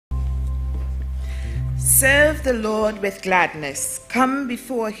Serve the Lord with gladness. Come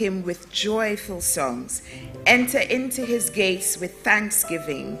before him with joyful songs. Enter into his gates with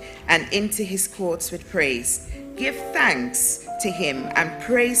thanksgiving and into his courts with praise. Give thanks to him and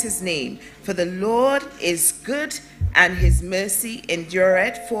praise his name, for the Lord is good and his mercy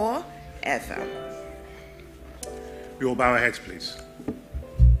endureth forever. We all bow our heads, please.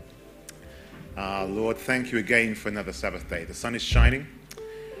 Lord, thank you again for another Sabbath day. The sun is shining,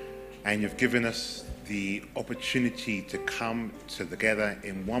 and you've given us the opportunity to come together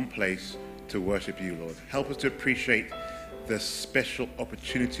in one place to worship you, Lord. Help us to appreciate the special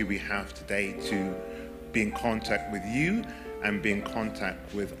opportunity we have today to be in contact with you and be in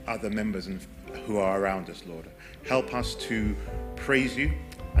contact with other members who are around us, Lord. Help us to praise you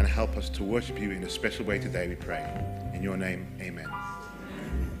and help us to worship you in a special way today, we pray. In your name, amen.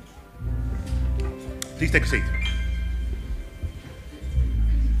 Please take a seat.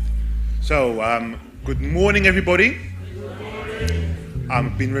 So, good morning, everybody.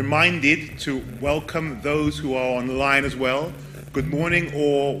 I've been reminded to welcome those who are online as well. Good morning,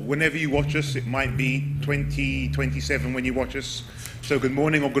 or whenever you watch us, it might be 2027 when you watch us. So good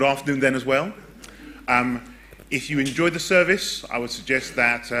morning or good afternoon then as well. If you enjoyed the service, I would suggest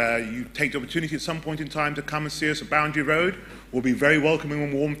that you take the opportunity at some point in time to come and see us at Boundary Road. We'll be very welcoming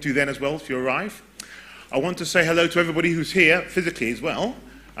and warm to you then as well if you arrive. I want to say hello to everybody who's here physically as well.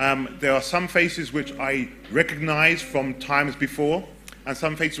 There are some faces which I recognize from times before, and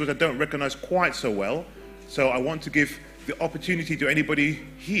some faces which I don't recognize quite so well. So I want to give the opportunity to anybody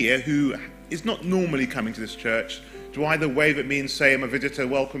here who is not normally coming to this church to either wave at me and say, I'm a visitor,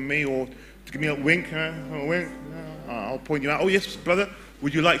 welcome me, or to give me a wink. I'll point you out. Oh, yes, brother,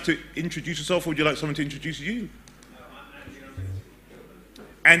 would you like to introduce yourself, or would you like someone to introduce you?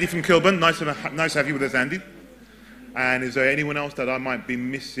 Andy from Kilburn. Nice to have you with us, Andy. And is there anyone else that I might be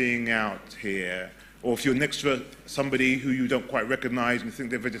missing out here? Or if you're next to somebody who you don't quite recognize and you think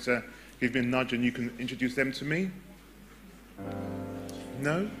they're a visitor, give me a nudge and you can introduce them to me?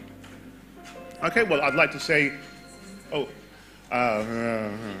 No? Okay, well, I'd like to say,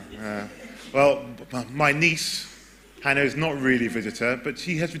 well, my niece, Hannah, is not really a visitor, but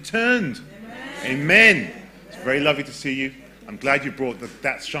she has returned. Amen. It's very lovely to see you. I'm glad you brought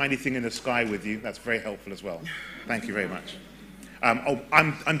that shiny thing in the sky with you. That's very helpful as well. Thank you very much.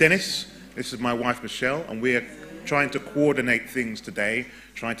 I'm Dennis. This is my wife, Michelle, and we're trying to coordinate things today,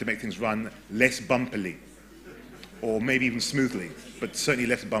 trying to make things run less bumpily, or maybe even smoothly, but certainly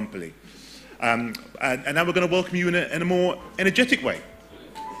less bumpily. And now we're going to welcome you in a more energetic way.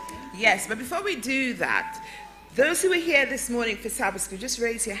 Yes, but before we do that, those who are here this morning for Sabbath school, just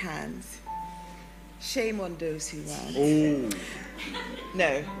raise your hands. Shame on those who aren't. Oh.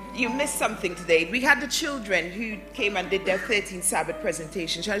 No, you missed something today. We had the children who came and did their 13th Sabbath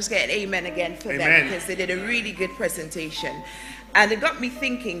presentation. Shall I just get an amen again for them? Because they did a really good presentation. And it got me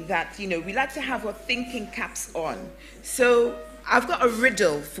thinking that, we like to have our thinking caps on. So I've got a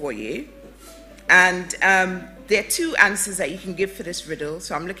riddle for you. And there are two answers that you can give for this riddle.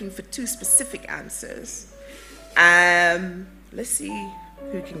 So I'm looking for two specific answers. Let's see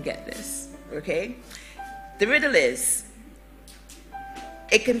who can get this. Okay? The riddle is,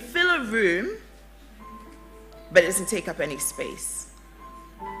 it can fill a room, but it doesn't take up any space.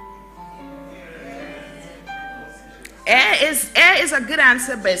 Air is a good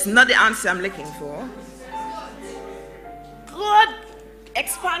answer, but it's not the answer I'm looking for. God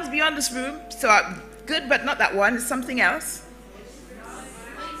expands beyond this room, so good, but not that one. It's something else.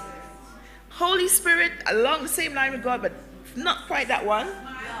 Holy Spirit, along the same line with God, but not quite that one.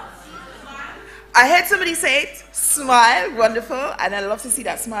 I heard somebody say it, smile, wonderful, and I love to see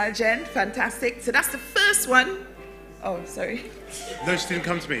that smile, Jen, fantastic. So that's the first one. Oh, sorry. No, she didn't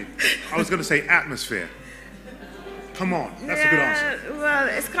come to me. I was going to say atmosphere. Come on, that's a good answer. Well,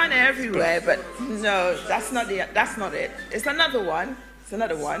 it's kind of everywhere, but no, that's not it. It's another one.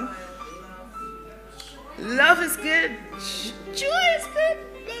 Love is good. Joy is good,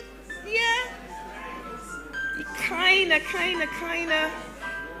 but yeah. Kinda.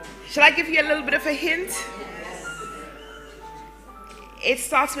 Shall I give you a little bit of a hint? It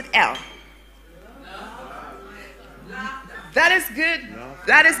starts with L. That is good.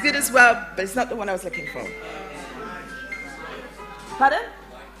 That is good as well, but it's not the one I was looking for. Pardon?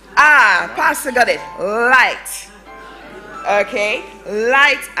 Pastor got it. Light. Okay?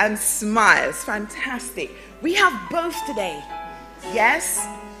 Light and smiles. Fantastic. We have both today. Yes?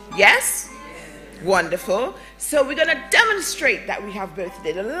 Yes? Wonderful. So we're going to demonstrate that we have both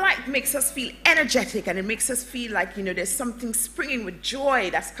today. The light makes us feel energetic, and it makes us feel like, there's something springing with joy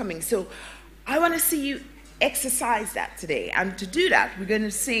that's coming. So I want to see you exercise that today. And to do that, we're going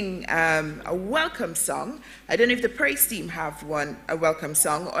to sing a welcome song. I don't know if the praise team have a welcome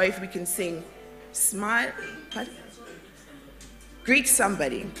song, or if we can sing Smile. Pardon? Greet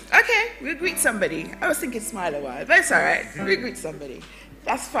somebody. Okay, we'll greet somebody. I was thinking smile a while, but it's all right. We'll greet somebody.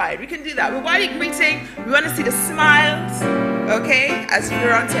 That's fine. We can do that. But while you're greeting, we want to see the smiles, okay, as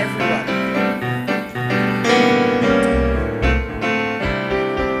we're on to everyone.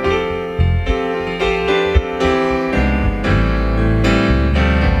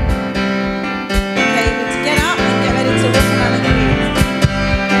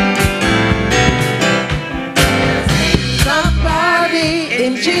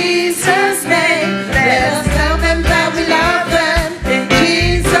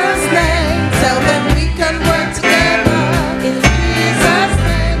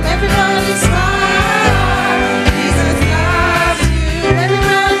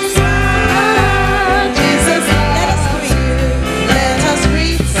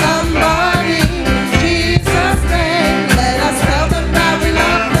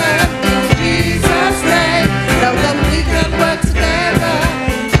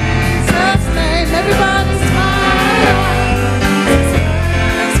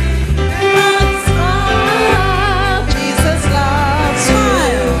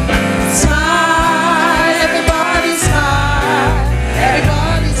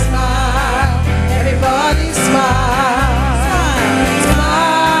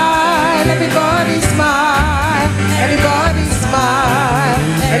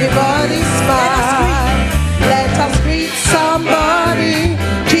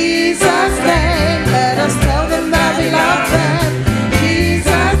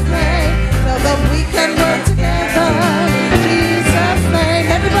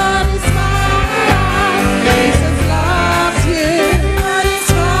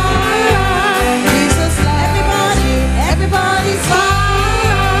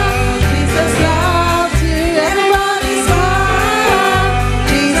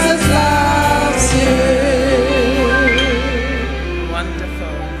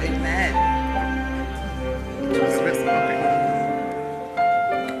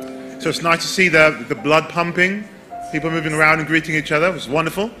 So it's nice to see the blood pumping, people moving around and greeting each other. It was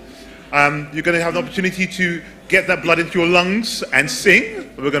wonderful. You're going to have an opportunity to get that blood into your lungs and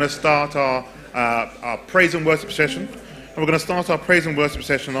sing. We're going to start our praise and worship session. And we're going to start our praise and worship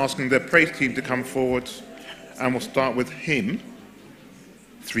session asking the praise team to come forward. And we'll start with hymn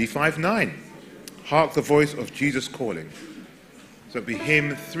 359. Hark the voice of Jesus calling. So it'll be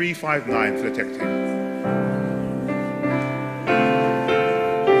hymn 359 for the tech team.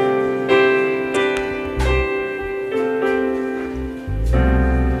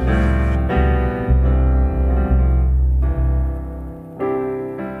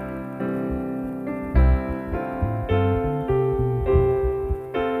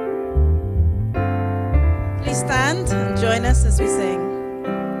 Stand and join us as we sing.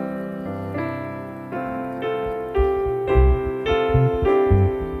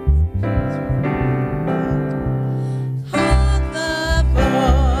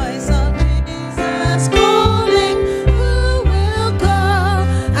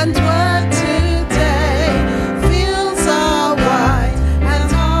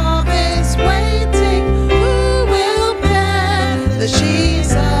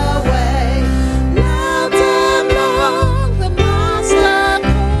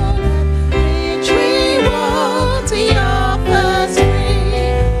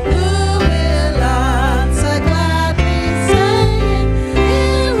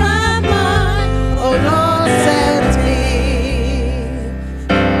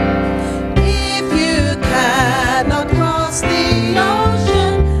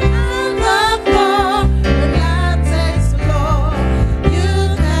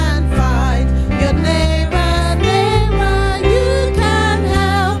 You can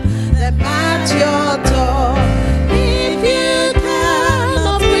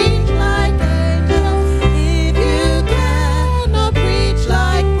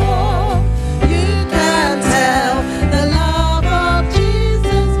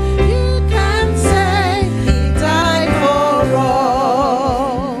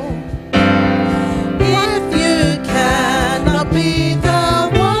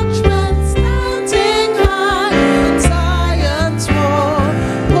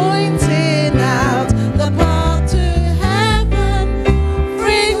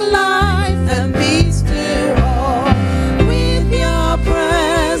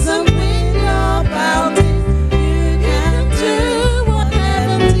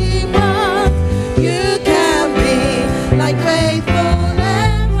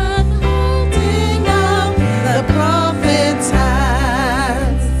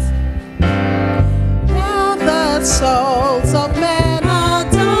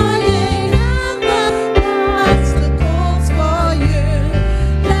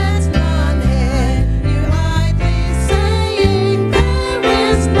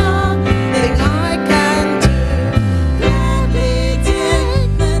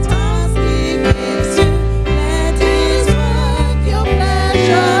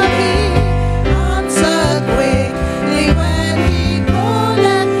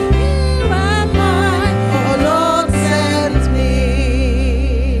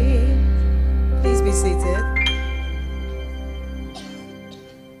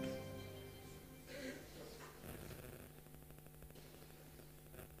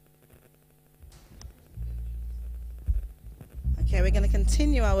Okay, we're going to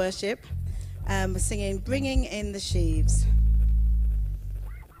continue our worship. We're singing Bringing in the Sheaves.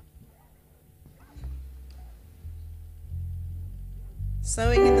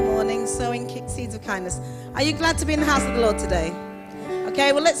 Sowing in the morning, sowing seeds of kindness. Are you glad to be in the house of the Lord today?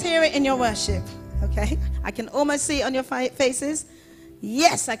 Okay, well, let's hear it in your worship. Okay, I can almost see it on your faces.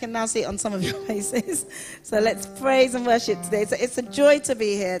 Yes, I can now see it on some of your faces. So let's praise and worship today. It's a joy to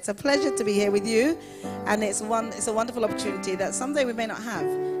be here. It's a pleasure to be here with you. And it's a wonderful opportunity that someday we may not have.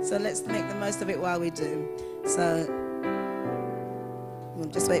 So let's make the most of it while we do. So we'll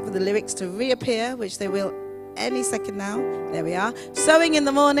just wait for the lyrics to reappear, which they will any second now. There we are. Sowing in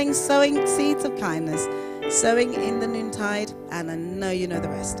the morning, sowing seeds of kindness. Sowing in the noontide. And I know you know the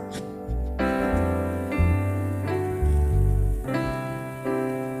rest.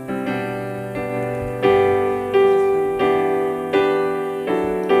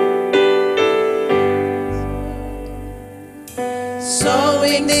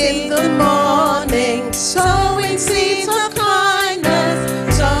 Sowing in the morning, sowing seeds of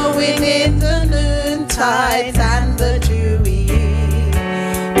kindness, sowing in the noontide and the dewy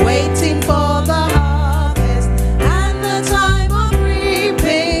eve, waiting for the harvest and the time of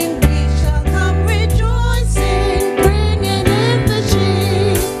reaping. We shall come rejoicing, bringing in the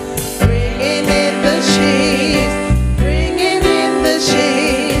sheaves, bringing in the sheaves, bringing in the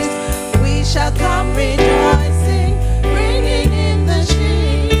sheaves. We shall come rejoicing. Bringing in the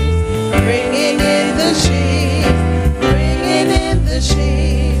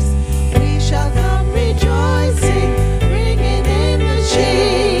sheaves, we shall come rejoicing, bringing in the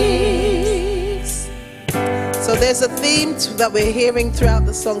sheaves. So there's a theme that we're hearing throughout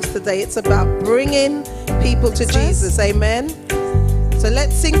the songs today. It's about bringing people to Jesus, amen? So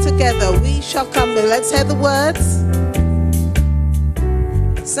let's sing together, we shall come, let's hear the words.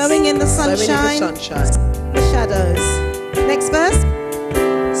 Sowing in the sunshine, the shadows. Next verse.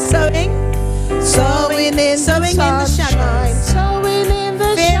 Sowing in the sunshine, sowing in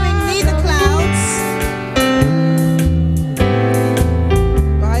the fearing neither clouds.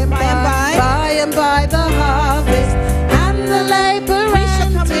 By and by the harvest and the labor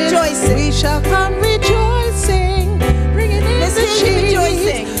rejoicing. We shall come rejoicing, bringing in the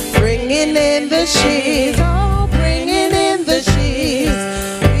sheaves, bringing in the sheaves, oh, bringing in the sheaves.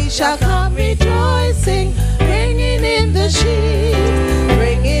 We shall come rejoicing, bringing in the sheaves,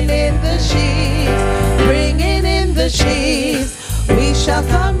 bringing in the sheaves, bringing in the sheaves. We shall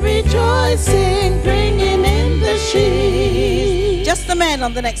come rejoicing, bringing in the sheaves. Just the men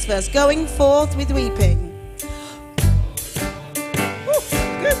on the next verse, going forth with weeping.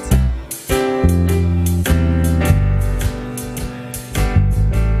 Good.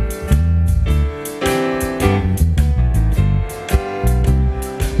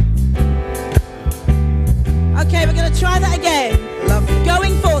 Okay, we're going to try that again. Lovely.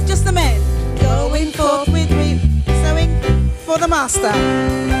 Going forth, just the men. Going forth with weeping, sowing for the Master.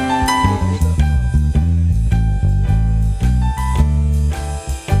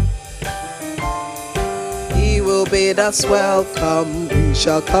 He will bid us welcome, we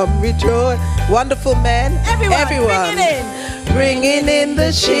shall come rejoice. Wonderful men, everyone. Bringing in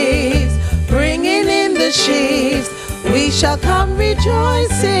the sheaves, bringing in the sheaves. We shall come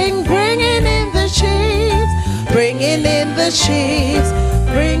rejoicing, bringing in the sheaves, bringing in the sheaves,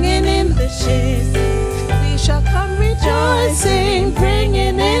 bringing in the sheaves. We shall come rejoicing,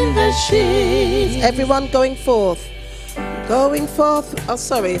 bringing in the sheaves. Everyone going forth. Going forth. Oh,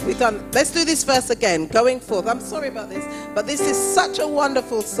 sorry, we've done. Let's do this verse again. Going forth. I'm sorry about this, but this is such a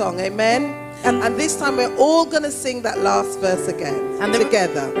wonderful song. Amen. And this time we're all going to sing that last verse again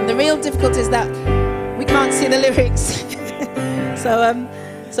together. And the real difficulty is that we can't see the lyrics.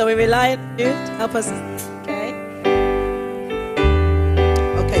 So we rely on you to help us. Okay.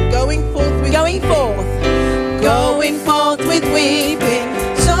 Okay. Going forth with going forth. Going forth with weeping,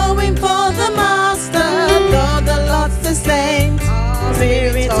 sowing for the Master. Though the Lord's the same, our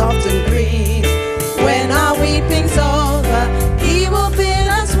spirit often grieves. When our weeping's over, He will bid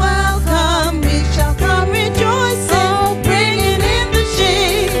us welcome. We shall come rejoicing, bringing in the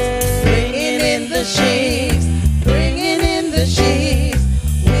sheaves, bringing in the sheaves, bringing in the sheaves.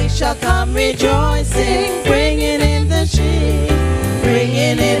 We shall come rejoicing, bringing in the sheaves,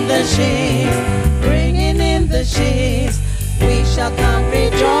 bringing in the sheaves, bringing in the sheaves. We shall come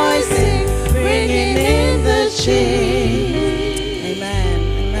rejoicing, bringing in the sheaves. Amen.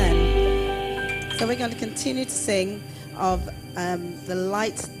 Amen. So we're going to continue to sing of the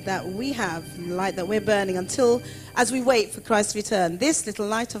light that we have, the light that we're burning until, as we wait for Christ's return. This little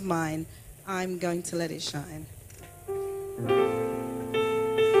light of mine, I'm going to let it shine.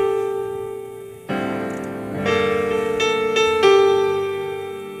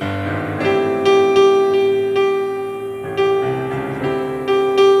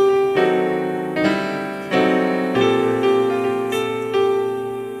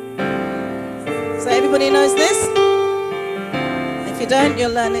 Everybody knows this? If you don't,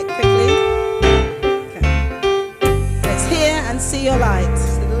 you'll learn it quickly. Okay. Let's hear and see your light.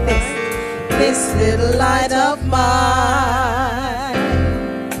 This little light of mine,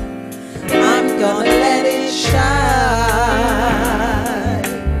 I'm gonna let it shine.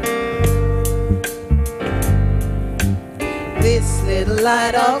 This little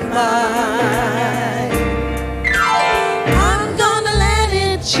light of mine, I'm gonna let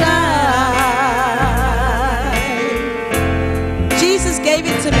it shine. Jesus gave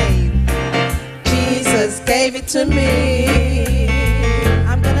it to me. Jesus gave it to me.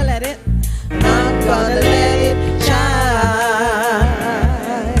 I'm gonna let it. I'm gonna let it shine.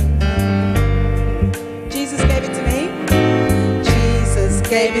 Jesus gave it to me. Jesus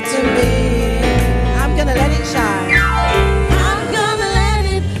gave it to me. I'm gonna let it shine. I'm gonna let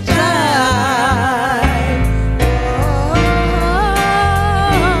it shine. Oh,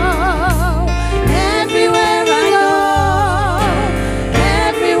 everywhere I go,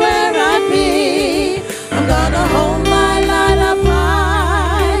 everywhere I be, I'm gonna hold my light up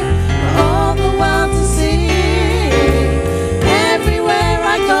high for all the world to see. Everywhere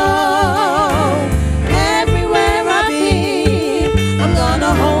I go, everywhere I be, I'm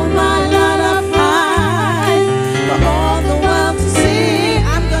gonna hold my light up high for all the world to see.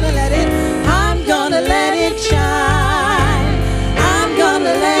 I'm gonna let it shine. I'm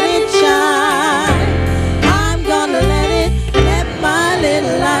gonna let it shine. I'm gonna let my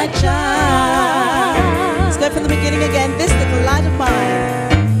little light shine. Let's go from the beginning again. This little light of mine.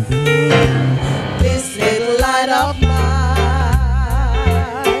 This little light of mine,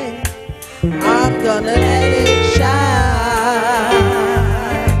 I'm gonna let it shine.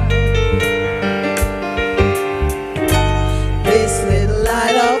 This little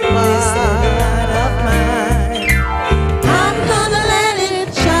light of mine, I'm gonna let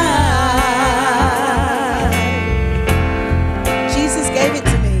it shine. Jesus gave it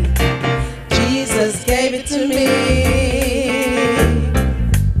to me. Jesus gave it to me.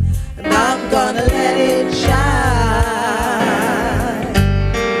 And I'm gonna let it shine.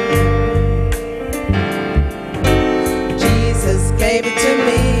 Jesus gave it to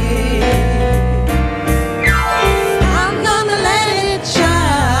me. I'm gonna let it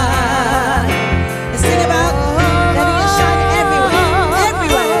shine. Let's sing about letting it shine everywhere,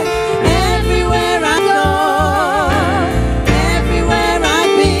 everywhere, everywhere I go, everywhere I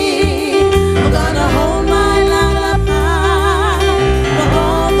be. I'm gonna hold my light up high for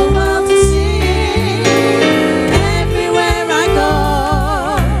all the world to see. Everywhere I go,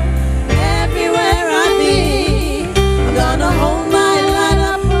 everywhere I be, I'm gonna hold my light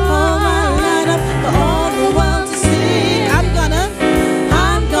up for all the world to see. I'm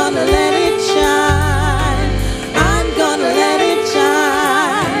gonna let it shine. I'm gonna let it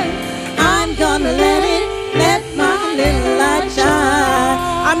shine. I'm gonna let my little light shine.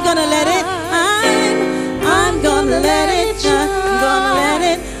 I'm gonna let it. I'm gonna let it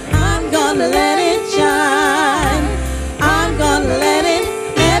shine. I'm gonna let it shine. I'm gonna let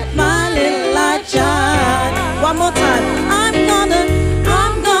my little light shine. One more time. I'm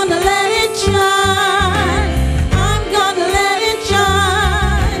gonna let it shine. I'm gonna let it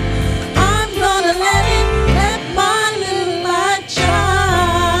shine. I'm gonna let my little light shine.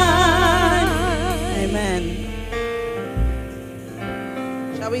 Amen.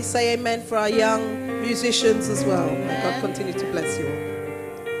 Shall we say amen for our young musicians as well? May God continue to bless you all.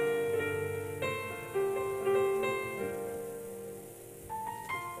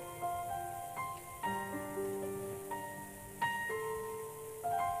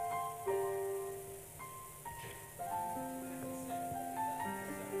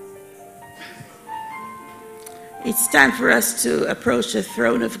 It's time for us to approach the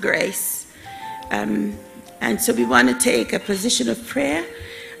throne of grace. And so we want to take a position of prayer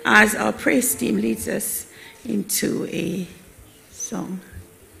as our praise team leads us into a song.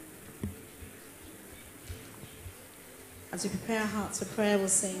 As we prepare our hearts for prayer, we'll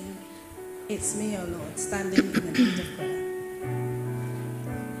sing, "It's me, O Lord, standing in the need of prayer."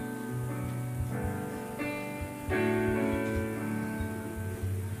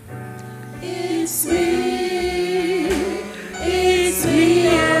 It's me, O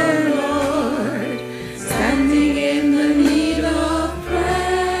Lord, standing in the need of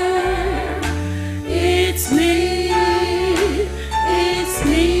prayer. It's me,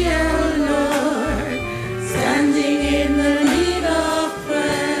 O Lord, standing in the need of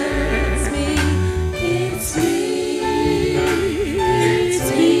prayer. It's me,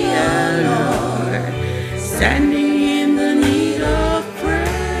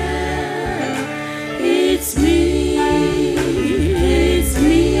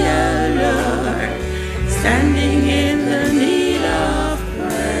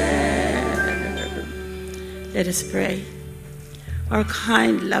 Let us pray. Our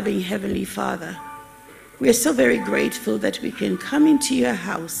kind, loving Heavenly Father, we are so very grateful that we can come into your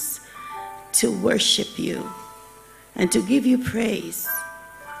house to worship you and to give you praise.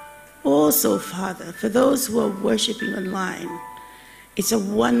 Also, Father, for those who are worshiping online, it's a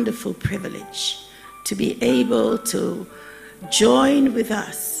wonderful privilege to be able to join with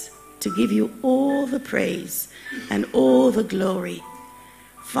us to give you all the praise and all the glory.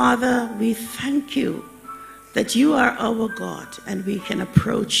 Father, we thank you that you are our God and we can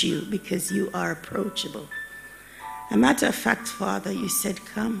approach you because you are approachable. A matter of fact, Father, you said,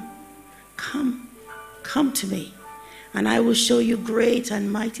 come to me, and I will show you great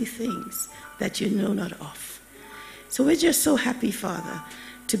and mighty things that you know not of. So we're just so happy, Father,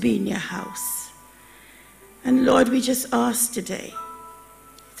 to be in your house. And Lord, we just ask today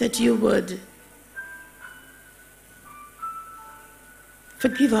that you would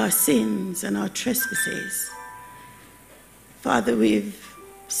forgive our sins and our trespasses. Father, we've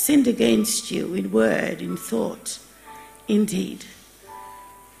sinned against you in word, in thought, in deed.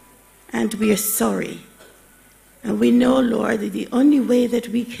 And we are sorry. And we know, Lord, that the only way that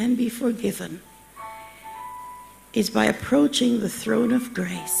we can be forgiven is by approaching the throne of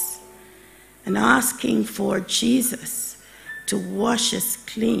grace and asking for Jesus to wash us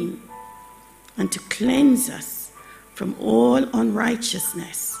clean and to cleanse us from all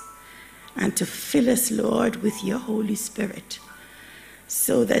unrighteousness and to fill us, Lord, with your Holy Spirit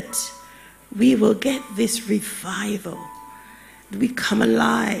so that we will get this revival. We come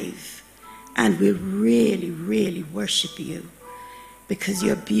alive and we really, really worship you because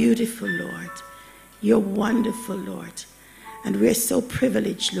you're beautiful, Lord. You're wonderful, Lord. And we're so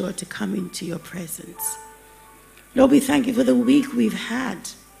privileged, Lord, to come into your presence. Lord, we thank you for the week we've had.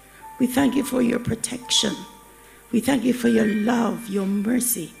 We thank you for your protection. We thank you for your love, your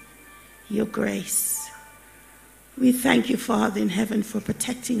mercy, your grace. We thank you, Father in heaven, for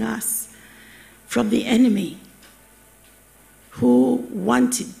protecting us from the enemy who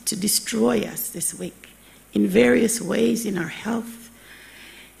wanted to destroy us this week in various ways, in our health,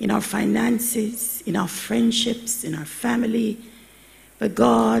 in our finances, in our friendships, in our family. But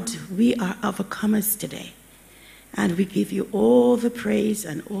God, we are overcomers today, and we give you all the praise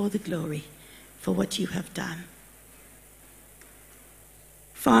and all the glory for what you have done.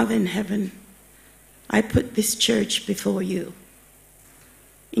 Father in heaven, I put this church before you,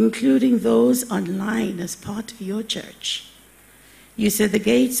 including those online as part of your church. You said the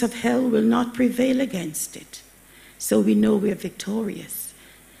gates of hell will not prevail against it, so we know we're victorious.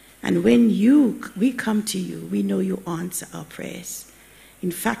 And when we come to you, we know you answer our prayers.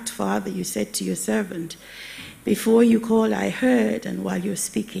 In fact, Father, you said to your servant, before you call, I heard, and while you're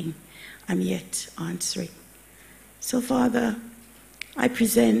speaking, I'm yet answering. So, Father, I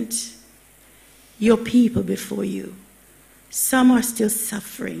present your people before you. Some are still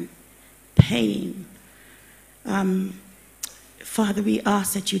suffering, pain. Father, we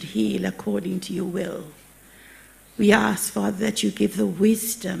ask that you'd heal according to your will. We ask, Father, that you give the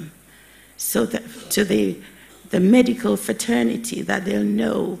wisdom so that to the medical fraternity, that they'll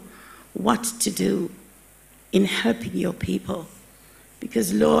know what to do in helping your people.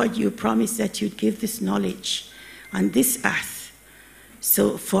 Because, Lord, you promised that you'd give this knowledge on this earth,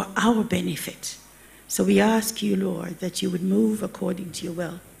 so for our benefit. So we ask you, Lord, that you would move according to your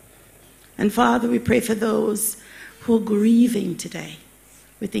will. And Father, we pray for those who are grieving today.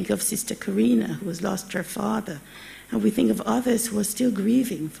 We think of Sister Karina, who has lost her father, and we think of others who are still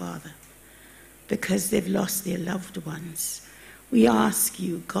grieving, Father, because they've lost their loved ones. We ask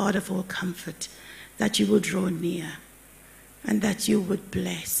you, God of all comfort, that you will draw near and that you would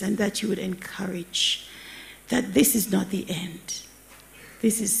bless and that you would encourage, that this is not the end.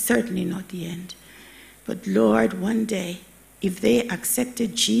 This is certainly not the end. But Lord, one day, if they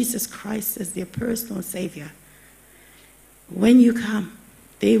accepted Jesus Christ as their personal Savior, when you come,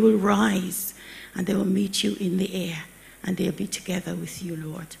 they will rise and they will meet you in the air and they'll be together with you,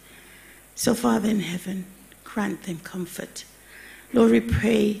 Lord. So, Father in heaven, grant them comfort. Lord, we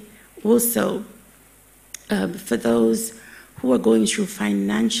pray also for those who are going through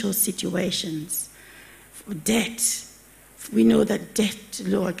financial situations, debt. We know that debt,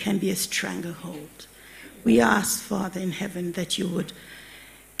 Lord, can be a stranglehold. We ask, Father in heaven, that you would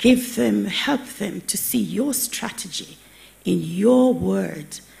give them, help them to see your strategy in your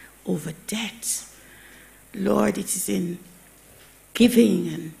word over debt. Lord, it is in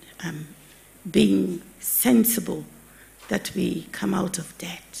giving and being sensible that we come out of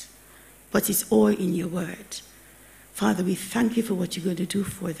debt. But it's all in your word. Father, we thank you for what you're going to do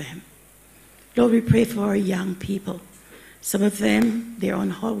for them. Lord, we pray for our young people, Some of them, we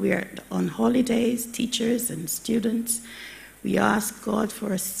are on holidays, teachers and students. We ask God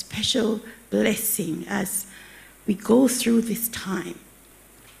for a special blessing as we go through this time,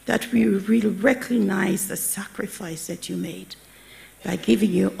 that we will recognize the sacrifice that you made by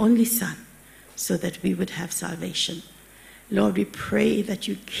giving your only Son so that we would have salvation. Lord, we pray that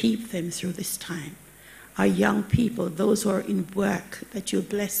you keep them through this time. Our young people, those who are in work, that you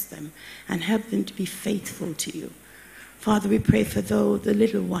bless them and help them to be faithful to you. Father, we pray for the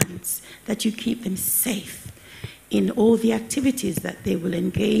little ones, that you keep them safe in all the activities that they will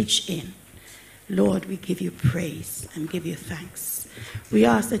engage in. Lord, we give you praise and give you thanks. We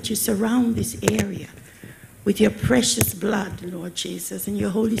ask that you surround this area with your precious blood, Lord Jesus, and your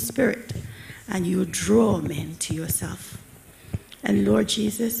Holy Spirit, and you draw men to yourself. And Lord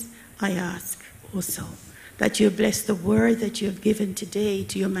Jesus, I ask also that you bless the word that you have given today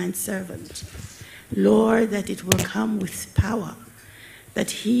to your manservant. Lord, that it will come with power,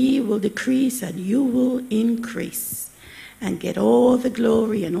 that he will decrease and you will increase and get all the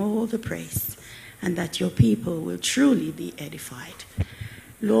glory and all the praise, and that your people will truly be edified.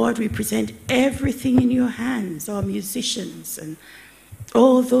 Lord, we present everything in your hands, our musicians and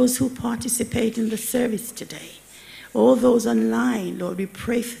all those who participate in the service today, all those online. Lord, we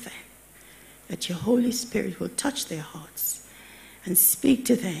pray for them, that your Holy Spirit will touch their hearts and speak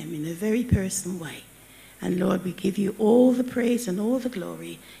to them in a very personal way. And Lord, we give you all the praise and all the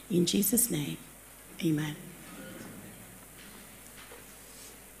glory in Jesus' name. Amen.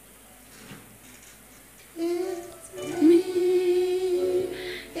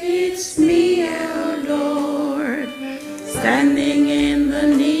 It's me, our Lord, standing in the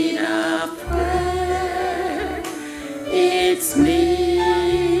need of prayer. It's me,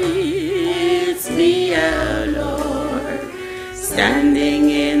 our Lord, standing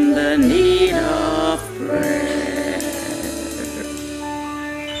in the need of prayer.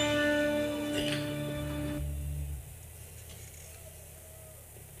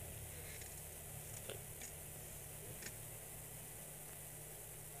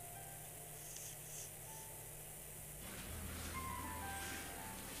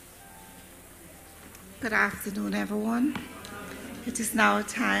 Good afternoon, everyone. It is now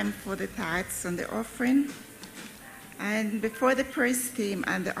time for the tithes and the offering. And before the praise team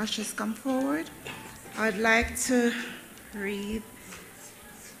and the ushers come forward, I'd like to read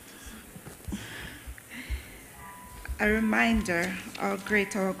a reminder how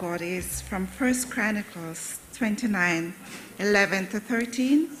great our God is from 1 Chronicles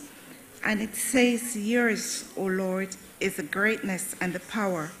 29:11-13. And it says, "Yours, O Lord, is the greatness and the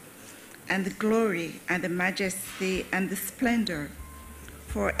power, and the glory, and the majesty, and the splendor,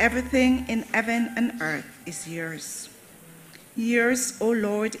 for everything in heaven and earth is yours. Yours, O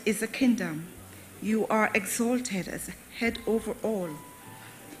Lord, is the kingdom. You are exalted as head over all.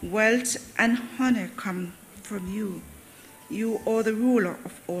 Wealth and honor come from you. You are the ruler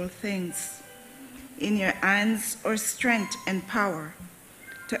of all things. In your hands are strength and power,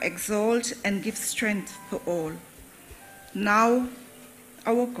 to exalt and give strength to all. Now,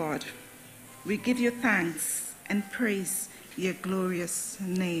 our God, we give you thanks and praise your glorious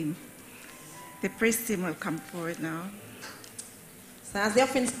name." The praise team will come forward now. So as the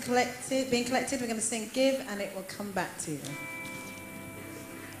offering's being collected, we're going to sing "Give," and it will come back to you.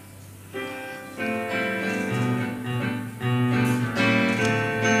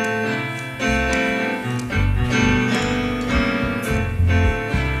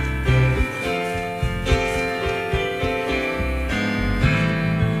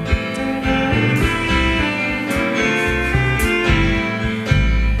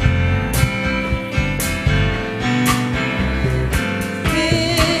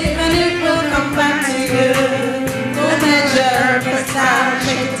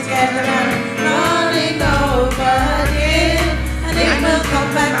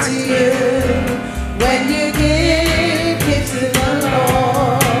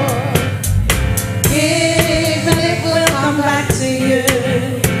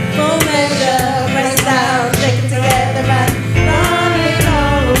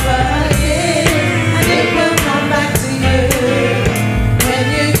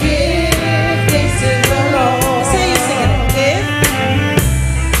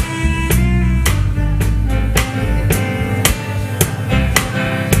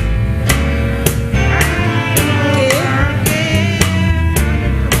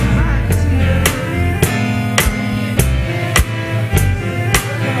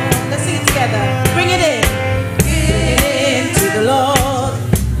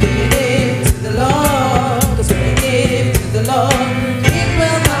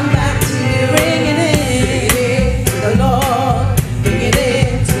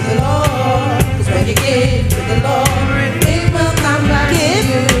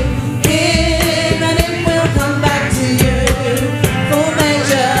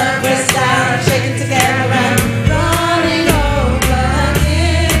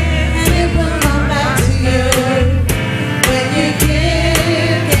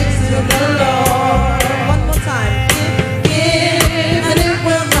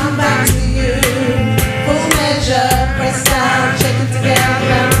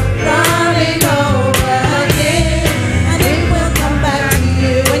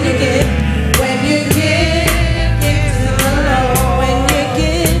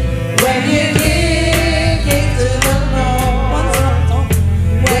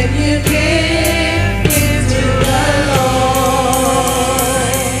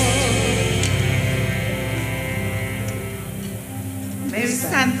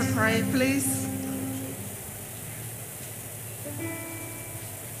 for prayer, please?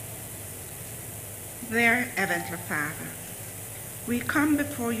 Dear Heavenly Father, we come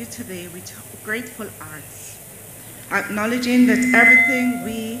before you today with grateful hearts, acknowledging that everything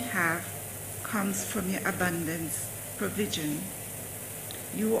we have comes from your abundance, provision.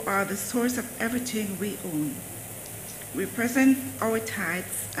 You are the source of everything we own. We present our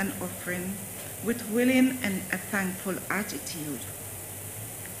tithes and offering with willing and a thankful attitude.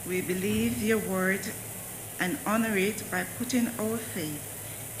 We believe your word and honor it by putting our faith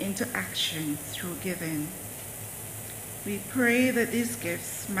into action through giving. We pray that these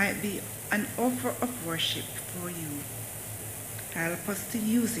gifts might be an offer of worship for you. Help us to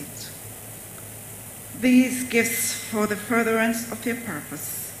use it. These gifts for the furtherance of your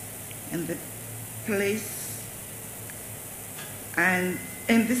purpose in the place and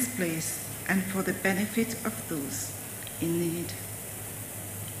in this place and for the benefit of those in need.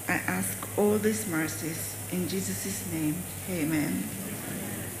 I ask all these mercies in Jesus' name. Amen.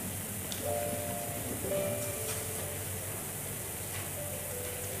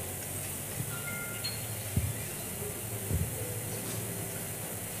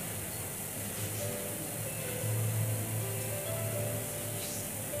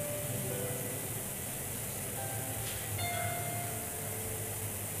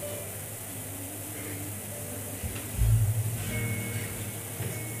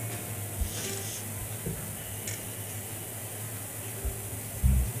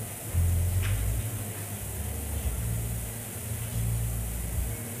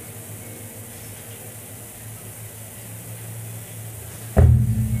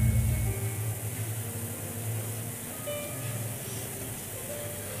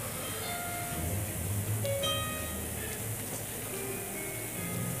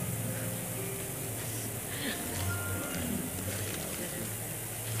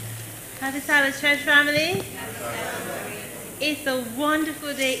 Happy Sabbath, church family. It's a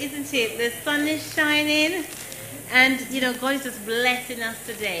wonderful day, isn't it? The sun is shining, and God is just blessing us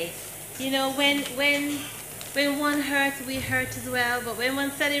today. When one hurts, we hurt as well. But when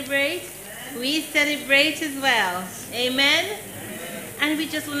one celebrates, we celebrate as well. Amen. And we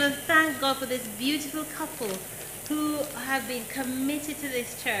just want to thank God for this beautiful couple who have been committed to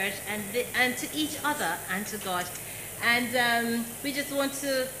this church and to each other and to God. And we just want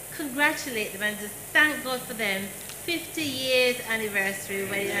to congratulate them and just thank God for them. 50 years anniversary,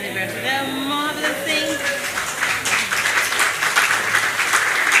 wedding anniversary. They're a marvelous thing.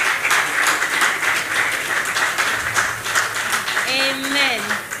 Amen.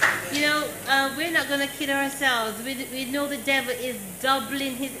 We're not going to kid ourselves. We know the devil is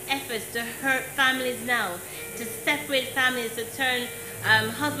doubling his efforts to hurt families now, to separate families, to turn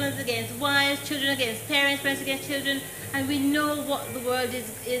husbands against wives, children against parents, parents against children. And we know what the world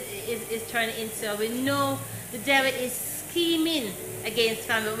is turning into. We know the devil is scheming against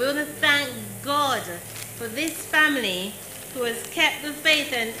family. We want to thank God for this family who has kept the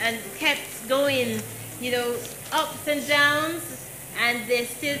faith and kept going, ups and downs, and they're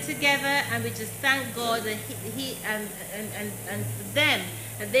still together. And we just thank God that he and for them,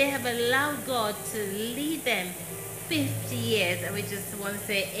 that they have allowed God to lead them 50 years. And we just want to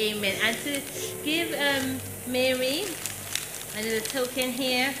say amen. And to give Mary a little token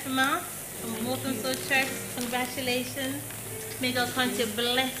here from us, from Walthamstow Church. Congratulations. May God continue to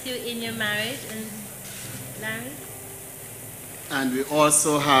bless you in your marriage. And Larry? And we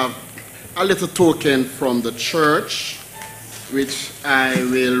also have a little token from the church, which I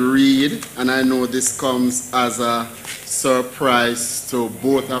will read. And I know this comes as a surprise to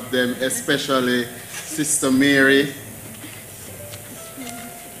both of them, especially Sister Mary.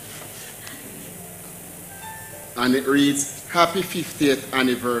 And it reads, Happy 50th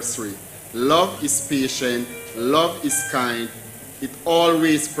anniversary. Love is patient, love is kind, it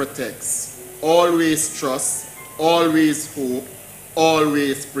always protects, always trusts, always hope,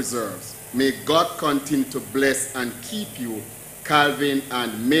 always preserves. May God continue to bless and keep you, Calvin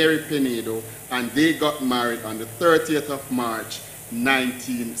and Mary Pinedo, and they got married on the 30th of March,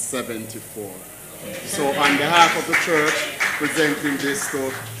 1974. So on behalf of the church, presenting this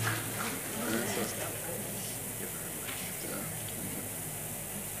to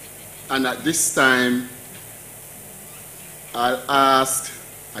and at this time, I'll ask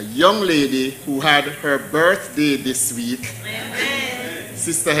a young lady who had her birthday this week, Amen.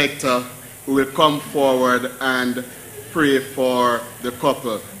 Sister Hector, who will come forward and pray for the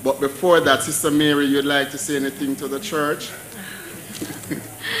couple. But before that, Sister Mary, you'd like to say anything to the church?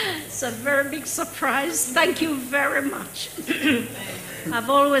 It's a very big surprise. Thank you very much. I've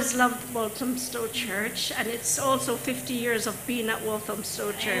always loved Walthamstow Church, and it's also 50 years of being at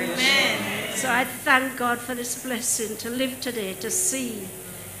Walthamstow Church. Amen. So I thank God for this blessing to live today, to see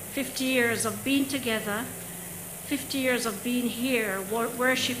 50 years of being together, 50 years of being here,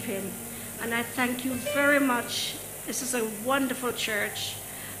 worshiping. And I thank you very much. This is a wonderful church,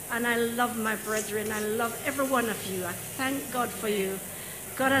 and I love my brethren. I love every one of you. I thank God for you.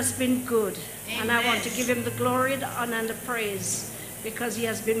 God has been good, Amen. And I want to give him the glory, the honor, and the praise, because he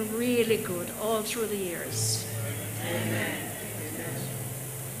has been really good all through the years. Amen.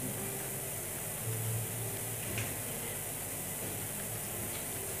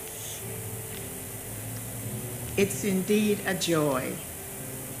 It's indeed a joy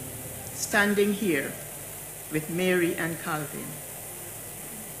standing here with Mary and Calvin.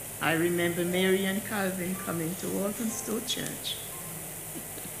 I remember Mary and Calvin coming to Walthamstow Church.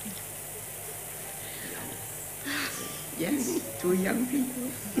 Yes, 2 young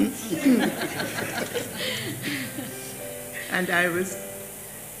people. And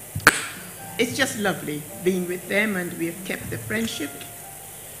it's just lovely being with them, and we have kept the friendship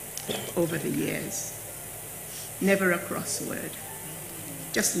over the years. Never a crossword,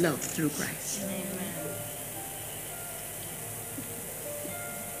 just love through Christ. Amen.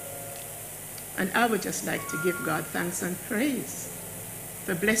 And I would just like to give God thanks and praise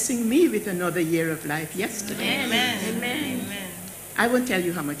for blessing me with another year of life yesterday. Amen. Amen. Amen. I won't tell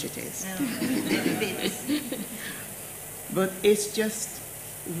you how much it is. No. But it's just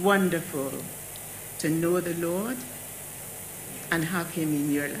wonderful to know the Lord and have him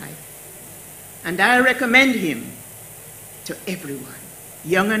in your life. And I recommend him to everyone,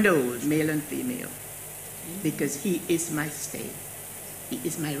 young and old, male and female, because he is my stay. He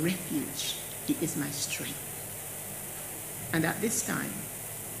is my refuge. He is my strength. And at this time,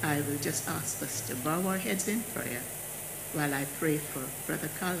 I will just ask us to bow our heads in prayer while I pray for Brother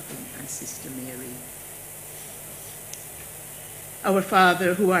Calvin and Sister Mary. Our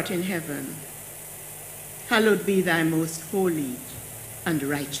Father, who art in heaven, hallowed be thy most holy and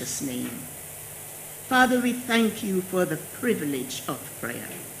righteous name. Father, we thank you for the privilege of prayer.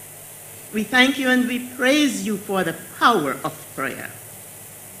 We thank you and we praise you for the power of prayer.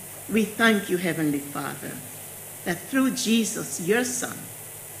 We thank you, Heavenly Father, that through Jesus, your Son,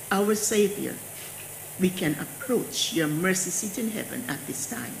 our Savior, we can approach your mercy seat in heaven at this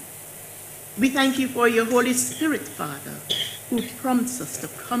time. We thank you for your Holy Spirit, Father, who prompts us to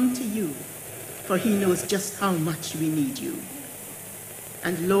come to you, for he knows just how much we need you.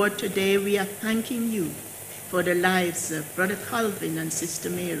 And Lord, today we are thanking you for the lives of Brother Calvin and Sister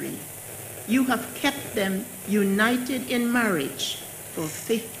Mary. You have kept them united in marriage for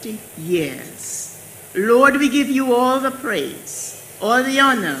 50 years. Lord, we give you all the praise, all the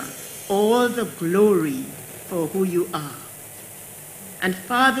honor, all the glory for who you are. And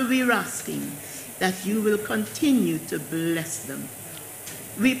Father, we're asking that you will continue to bless them.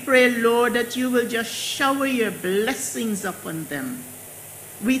 We pray, Lord, that you will just shower your blessings upon them.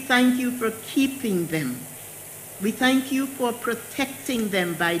 We thank you for keeping them. We thank you for protecting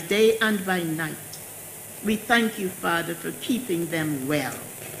them by day and by night. We thank you, Father, for keeping them well.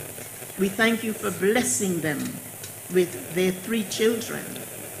 We thank you for blessing them with their 3 children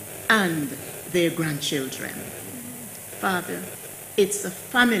and their grandchildren. Father, it's a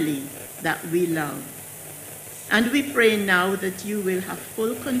family that we love. And we pray now that you will have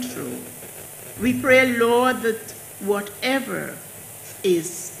full control. We pray, Lord, that whatever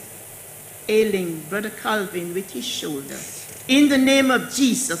is ailing Brother Calvin with his shoulder, in the name of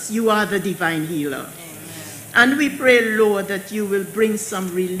Jesus, you are the divine healer. Amen. And we pray, Lord, that you will bring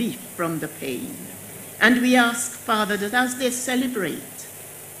some relief from the pain. And we ask, Father, that as they celebrate,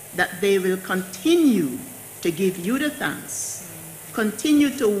 that they will continue to give you the thanks, continue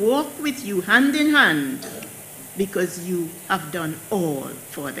to walk with you hand in hand, because you have done all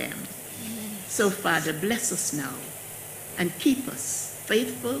for them. So, Father, bless us now and keep us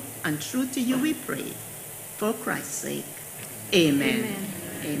faithful and true to you, we pray. For Christ's sake, amen.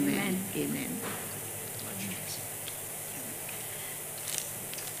 Amen. Amen. Amen.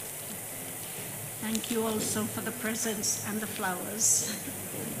 Thank you also for the presents and the flowers.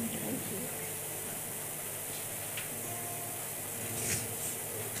 Thank you.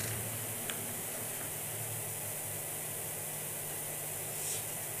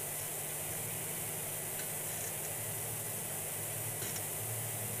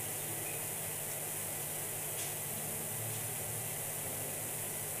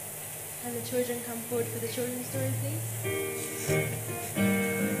 Can the children come forward for the children's story, please?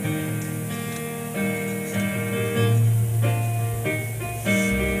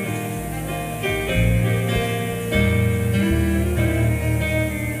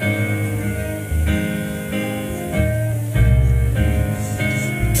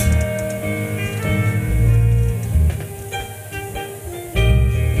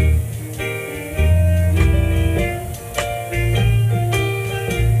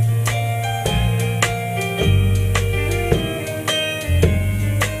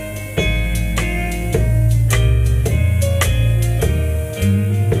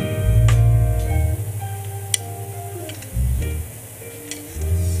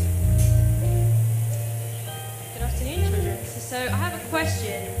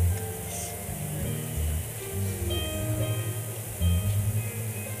 question.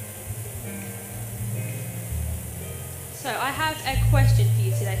 So I have a question for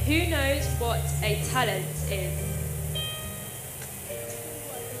you today. Who knows what a talent is?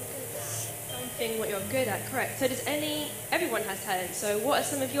 Something what you're good at, correct. So everyone has talent. So what are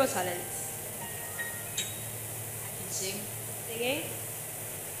some of your talents? I can sing. Singing?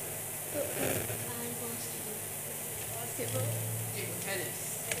 Football and basketball. Basketball? Table tennis.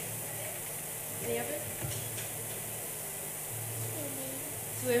 Any others?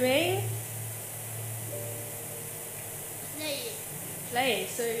 Swimming. Swimming? Playing. Playing.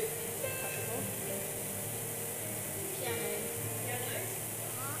 So, Piano.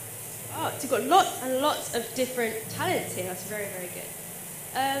 oh, so you've got lots and lots of different talents here. That's very, very good.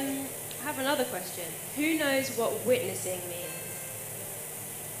 I have another question. Who knows what witnessing means?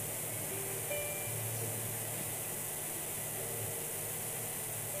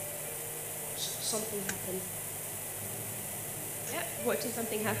 Something happen. Yep, watching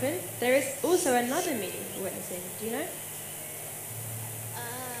something happen. There is also another meaning for witnessing. Do you know?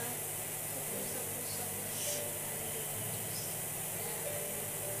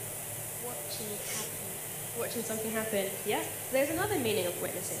 Watching it happen. Watching something happen. Yeah. There's another meaning of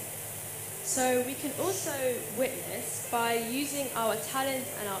witnessing. So we can also witness by using our talents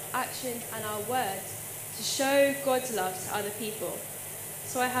and our actions and our words to show God's love to other people.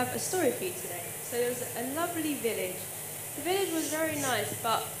 So I have a story for you today. So there was a lovely village. The village was very nice,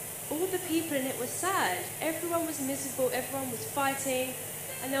 but all the people in it were sad. Everyone was miserable, everyone was fighting,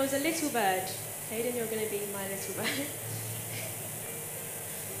 and there was a little bird. Hayden, you're going to be my little bird.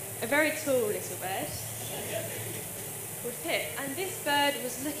 A very tall little bird called Pip. And this bird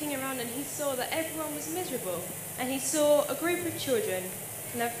was looking around and he saw that everyone was miserable. And he saw a group of children.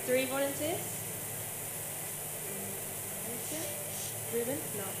 Can I have 3 volunteers? Alicia? Ruben?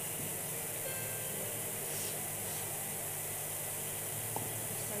 No.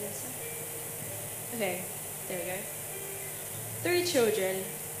 Okay, there we go. 3 children.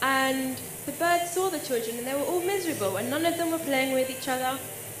 And the bird saw the children and they were all miserable and none of them were playing with each other.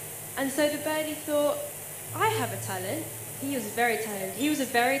 And so the birdie thought, I have a talent. He was very talented. He was a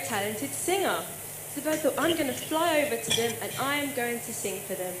very talented singer. So the bird thought, I'm going to fly over to them and I am going to sing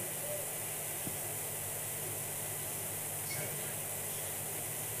for them.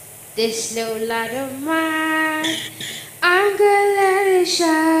 This little light of mine, I'm gonna let it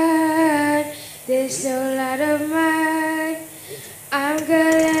shine. This little light of mine, I'm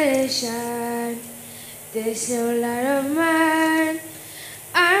gonna let it shine. This little light of mine,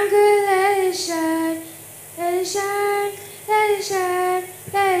 I'm gonna let it shine. Let it shine, let it shine,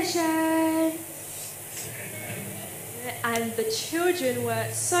 let it shine. And the children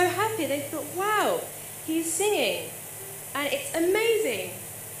were so happy. They thought, wow, he's singing. And it's amazing.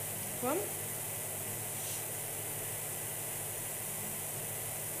 Come on.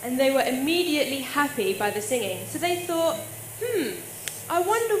 And they were immediately happy by the singing. So they thought, I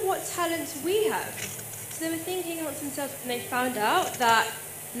wonder what talents we have. So they were thinking amongst themselves, and they found out that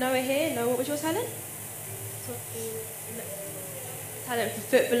Noah here, Noah, what was your talent? Talent for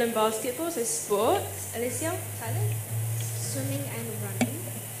football and basketball, so sports. Alicia, talent? Swimming and running.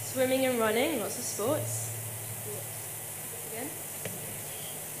 Swimming and running, lots of sports. Again.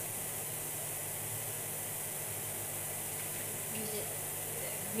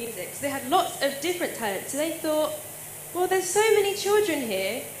 Music. So they had lots of different talents. So they thought, well, there's so many children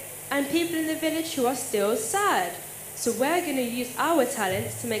here and people in the village who are still sad. So we're going to use our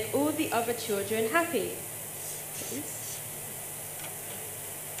talents to make all the other children happy. Please.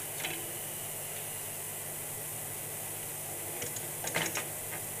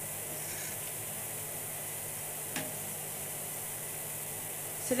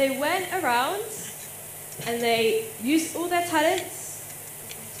 So they went around and they used all their talents.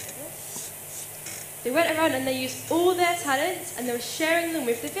 They went around and they used all their talents and they were sharing them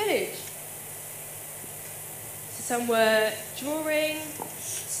with the village. So some were drawing,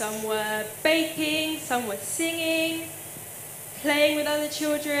 some were baking, some were singing, playing with other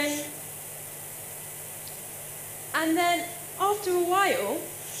children. And then after a while,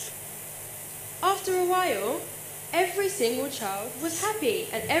 every single child was happy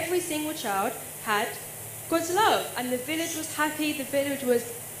and every single child had God's love. And the village was happy, the village was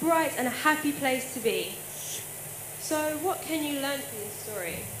bright and a happy place to be. So what can you learn from this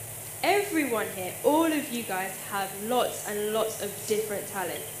story? Everyone here, all of you guys have lots and lots of different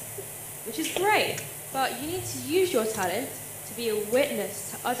talents, which is great, but you need to use your talent to be a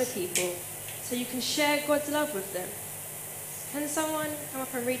witness to other people so you can share God's love with them. Can someone come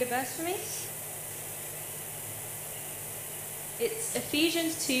up and read a verse for me? It's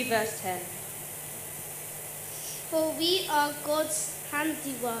Ephesians 2 verse 10. For we are God's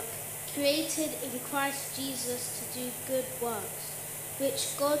handiwork, created in Christ Jesus to do good works,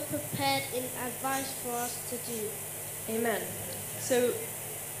 which God prepared in advance for us to do. Amen. So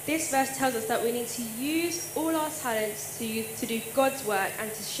this verse tells us that we need to use all our talents to do God's work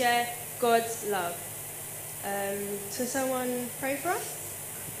and to share God's love. So someone pray for us?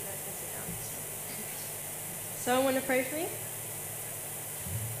 Someone want to pray for me?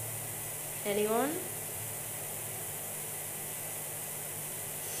 Anyone?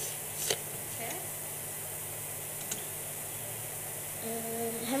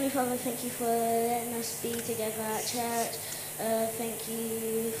 Heavenly Father, thank you for letting us be together at church. Thank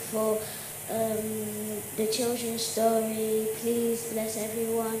you for the children's story. Please bless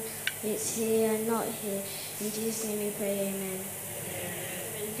everyone that's here and not here. In Jesus' name we pray, amen.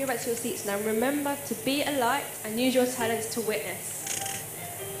 Go back to your seats now. Remember to be a light and use your talents to witness.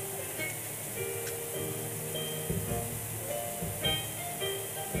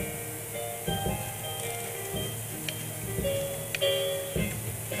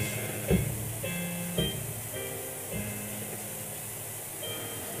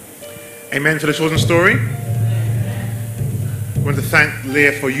 Amen for the children's story. I want to thank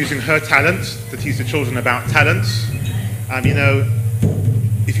Leah for using her talents to teach the children about talents. You know,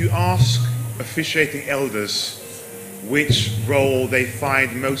 if you ask officiating elders which role they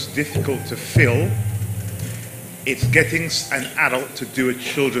find most difficult to fill, it's getting an adult to do a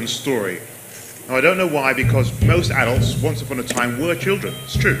children's story. Now, I don't know why, because most adults, once upon a time, were children.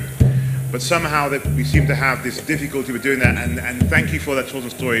 It's true. But somehow we seem to have this difficulty with doing that, and thank you for that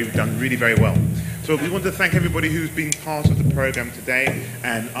children's story. You've done really very well. So we want to thank everybody who's been part of the program today,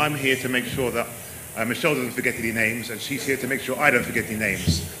 and I'm here to make sure that Michelle doesn't forget any names, and she's here to make sure I don't forget any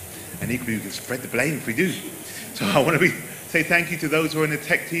names. And equally, we can spread the blame if we do. So I want to say thank you to those who are in the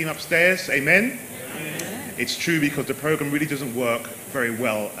tech team upstairs. Amen? Amen. It's true, because the program really doesn't work very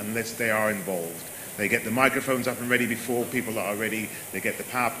well unless they are involved. They get the microphones up and ready before people are ready. They get the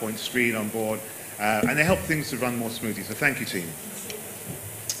PowerPoint screen on board. And they help things to run more smoothly. So thank you, team.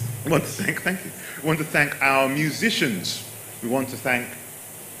 I want to thank you. We want to thank our musicians. We want to thank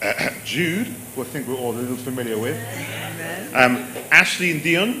Jude, who I think we're all a little familiar with. Ashley and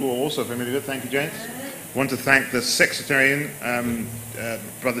Dion, who are also familiar with. Thank you, James. We want to thank the sextarian,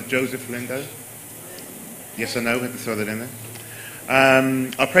 Brother Joseph Lindo. Yes or no? We have to throw that in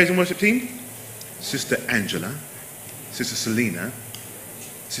there. Our praise and worship team. Sister Angela, Sister Selena,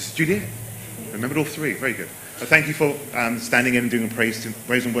 Sister Juliet. Remembered all three. Very good. Thank you for standing in and doing praise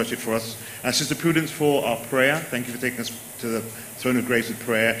and worship for us. Sister Prudence for our prayer. Thank you for taking us to the throne of grace with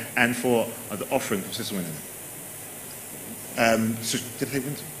prayer, and for the offering from Sister Winston. Did I say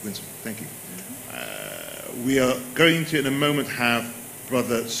Winston? Thank you. We are going to, in a moment, have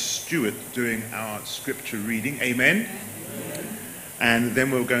Brother Stuart doing our scripture reading. Amen. And then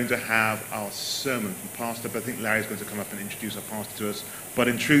we're going to have our sermon from Pastor, but I think Larry's going to come up and introduce our pastor to us. But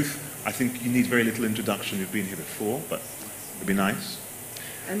in truth, I think you need very little introduction. You've been here before, but it'd be nice.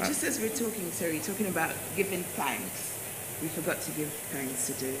 And just as we're talking about giving thanks, we forgot to give thanks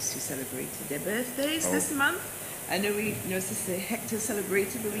to those who celebrated their birthdays this month. I know Sister Hector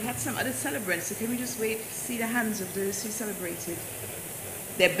celebrated, but we had some other celebrants. So can we just wait to see the hands of those who celebrated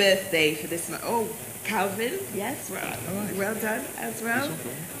their birthday for this month? Oh, Calvin, yes, well done as well.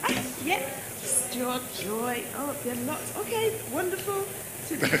 Yeah, Stuart, Joy, there are lots. Okay, wonderful.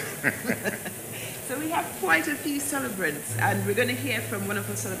 So we have quite a few celebrants, and we're going to hear from one of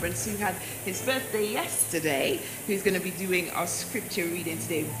our celebrants who had his birthday yesterday, who's going to be doing our scripture reading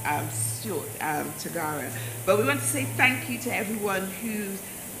today, Stuart Tagara. But we want to say thank you to everyone who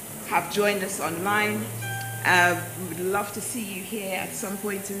have joined us online. We would love to see you here at some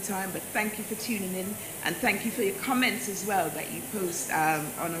point in time, but thank you for tuning in, and thank you for your comments as well that you post on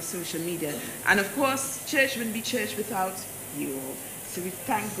our social media. And of course, church wouldn't be church without you all. So we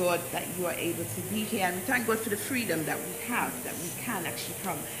thank God that you are able to be here, and we thank God for the freedom that we have, that we can actually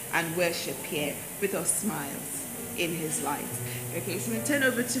come and worship here with our smiles in His light. Okay, so we'll turn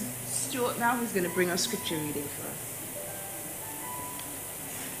over to Stuart now, who's going to bring our scripture reading for us.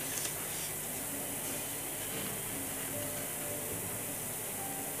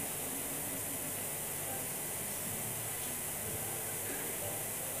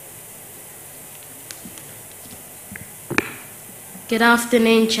 Good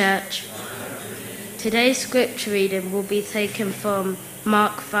afternoon, church. Today's scripture reading will be taken from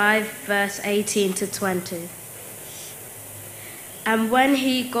Mark 5, verse 18 to 20. And when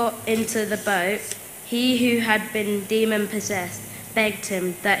he got into the boat, he who had been demon-possessed begged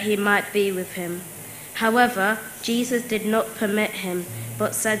him that he might be with him. However, Jesus did not permit him,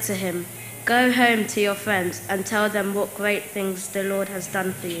 but said to him, "Go home to your friends and tell them what great things the Lord has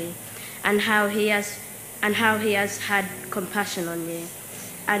done for you, and how he has had compassion on you."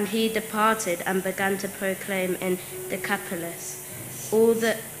 And he departed and began to proclaim in Decapolis all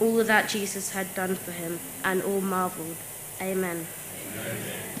that Jesus had done for him, and all marveled. Amen.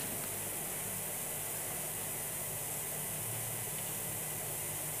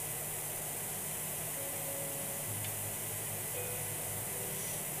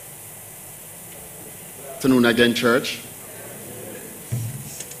 Afternoon again, church.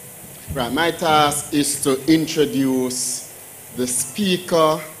 Right, my task is to introduce the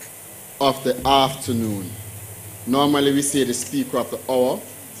speaker of the afternoon. Normally we say the speaker of the hour.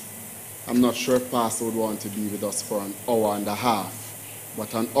 I'm not sure if Pastor would want to be with us for an hour and a half,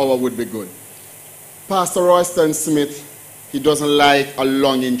 but an hour would be good. Pastor Royston Smith, he doesn't like a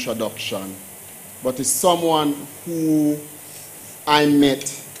long introduction, but is someone who I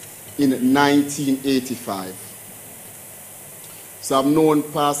met in 1985. So I've known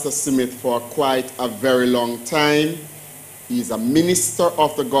Pastor Smith for quite a very long time. He's a minister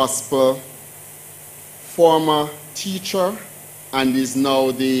of the gospel, former teacher, and is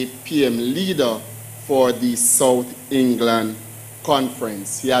now the PM leader for the South England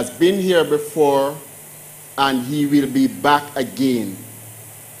Conference. He has been here before, and he will be back again.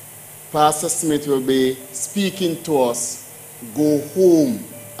 Pastor Smith will be speaking to us, "Go home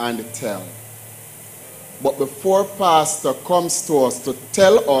and tell." But before Pastor comes to us to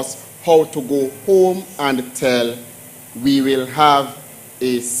tell us how to go home and tell, we will have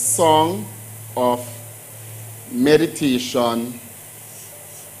a song of meditation.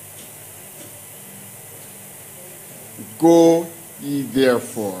 Go ye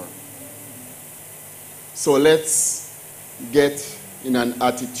therefore. So let's get in an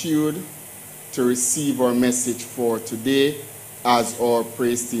attitude to receive our message for today as our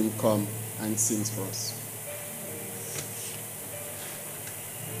praise team come and sings for us.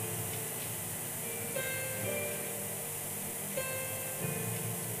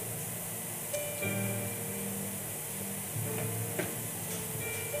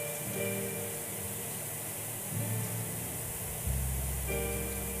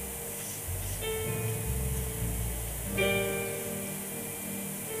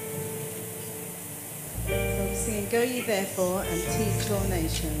 Go ye therefore and teach all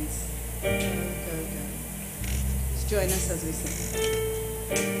nations. Go, go, go. Just join us as we sing.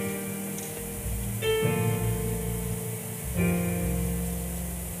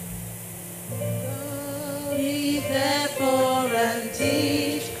 Go ye therefore and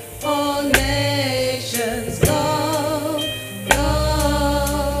teach all nations. Go,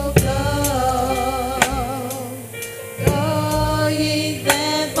 go, go. Go ye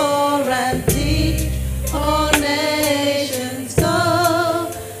therefore and teach all nations.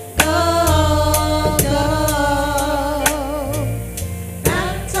 Go, go, go.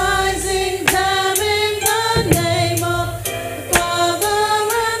 Baptizing them in the name of the Father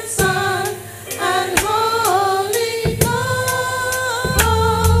and Son and Holy Ghost.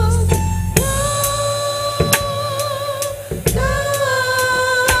 Go, go,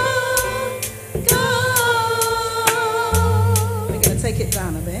 go. We're going to take it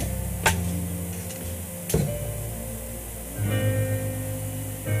down a bit.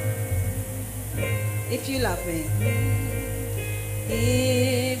 If you love me,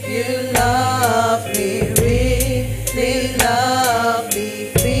 if you love me, really love me,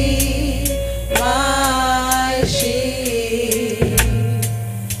 feed my sheep.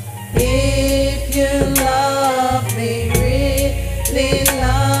 If you love me, really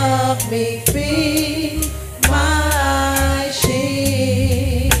love me, feed my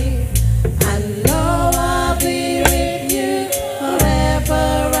sheep. And lo, I'll be with you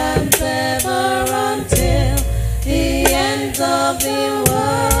forever and ever until the end of the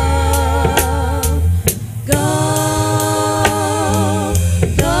world. Go,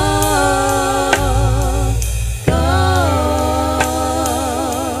 go, go.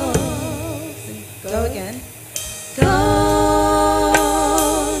 Go again. Go,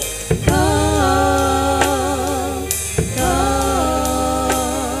 go, go.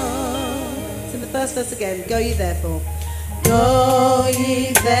 Sing the first verse again. Go ye therefore. Go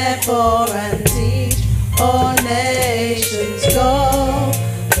ye therefore and teach all nations. Go,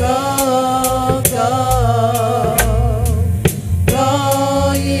 go, go. Go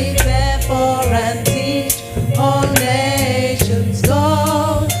ye therefore and teach all nations. Go,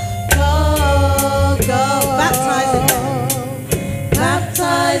 go, go.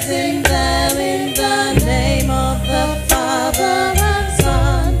 Baptizing them in the name of the Father and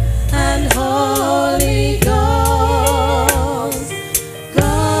Son and Holy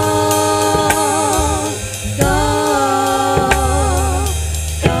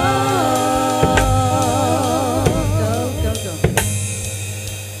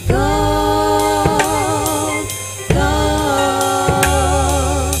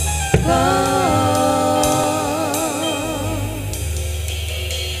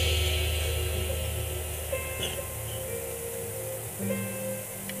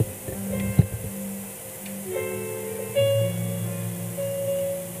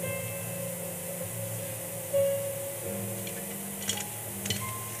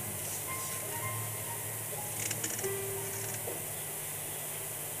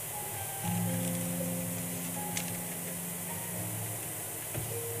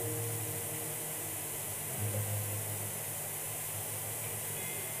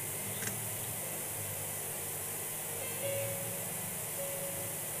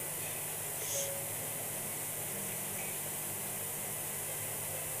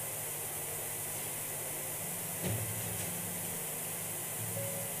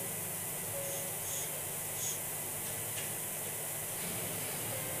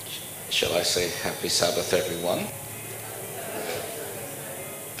Shall I say happy Sabbath, everyone?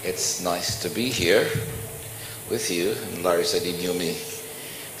 It's nice to be here with you. And Larry said he knew me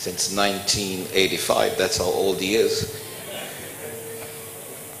since 1985. That's how old he is.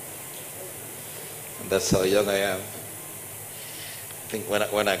 And that's how young I am. I think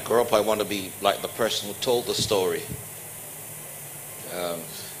when I grow up, I want to be like the person who told the story.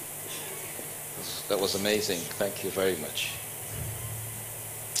 That was amazing. Thank you very much.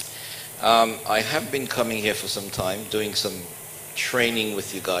 I have been coming here for some time, doing some training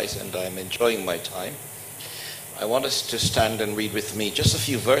with you guys, and I'm enjoying my time. I want us to stand and read with me just a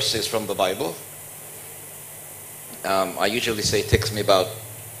few verses from the Bible. I usually say it takes me about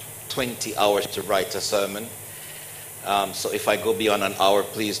 20 hours to write a sermon. So if I go beyond an hour,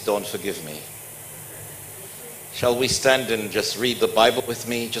 please don't forgive me. Shall we stand and just read the Bible with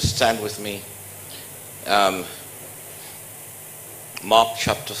me? Just stand with me. Mark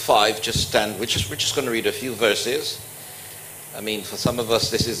chapter 5, just stand. We're just going to read a few verses. I mean, for some of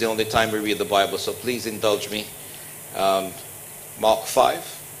us, this is the only time we read the Bible, so please indulge me. Mark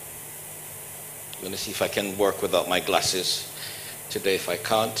 5. I'm going to see if I can work without my glasses today. If I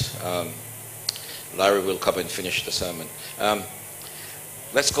can't, Larry will come and finish the sermon.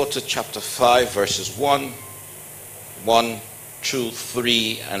 Let's go to chapter 5, verses 1, 2,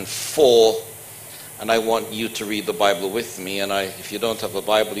 3, and 4. And I want you to read the Bible with me. And if you don't have a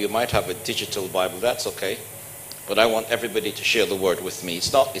Bible, you might have a digital Bible. That's okay. But I want everybody to share the word with me.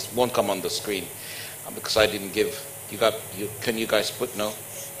 It won't come on the screen because I didn't give. Can you guys put no?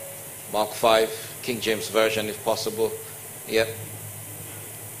 Mark 5, King James Version, if possible. Yep.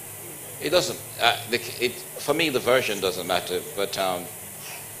 It doesn't. For me, the version doesn't matter. But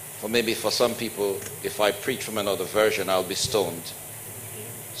maybe for some people, if I preach from another version, I'll be stoned.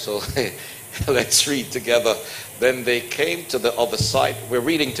 So. Let's read together. Then they came to the other side. We're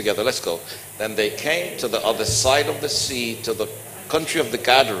reading together. Let's go. Then they came to the other side of the sea, to the country of the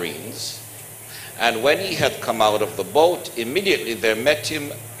Gadarenes. And when he had come out of the boat, immediately there met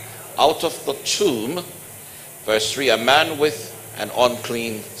him out of the tomb, verse 3, a man with an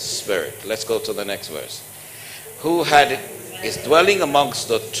unclean spirit. Let's go to the next verse. Who is dwelling amongst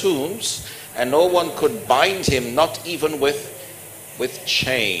the tombs, and no one could bind him, not even with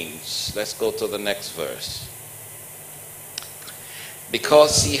chains. Let's go to the next verse.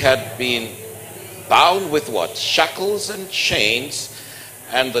 Because he had been bound with what? Shackles and chains,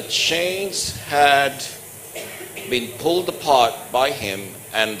 and the chains had been pulled apart by him,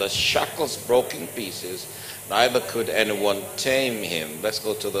 and the shackles broken in pieces, neither could anyone tame him. Let's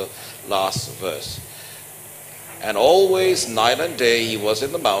go to the last verse. And always, night and day, he was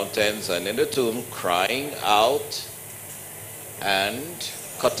in the mountains and in the tomb, crying out and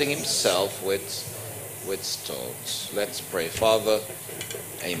cutting himself with stones. Let's pray. Father,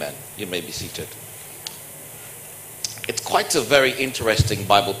 amen. You may be seated. It's quite a very interesting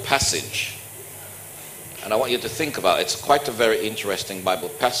Bible passage. And I want you to think about it. It's quite a very interesting Bible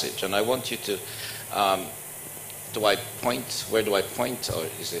passage. And I want you to, do I point? Where do I point? Or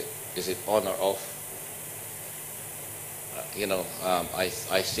is it on or off?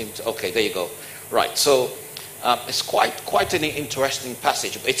 I seem to, okay, there you go. Right, so it's quite an interesting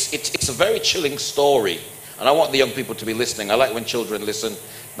passage. It's a very chilling story, and I want the young people to be listening. I like when children listen,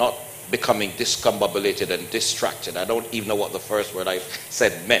 not becoming discombobulated and distracted. I don't even know what the first word I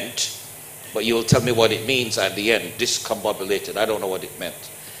said meant, but you will tell me what it means at the end. Discombobulated. I don't know what it meant.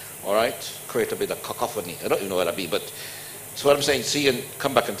 All right, create a bit of cacophony. I don't even know what that be, but that's what I'm saying. See and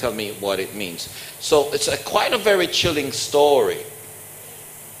come back and tell me what it means. So it's quite a very chilling story.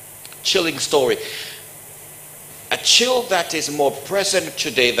 Chilling story. A chill that is more present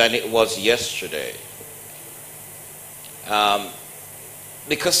today than it was yesterday.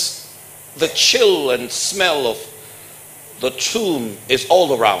 Because the chill and smell of the tomb is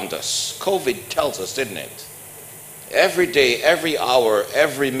all around us. COVID tells us, didn't it? Every day, every hour,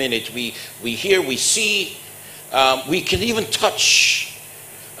 every minute, we hear, we see, we can even touch,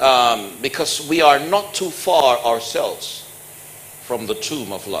 because we are not too far ourselves from the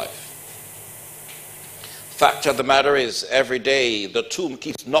tomb of life. Fact of the matter is, every day the tomb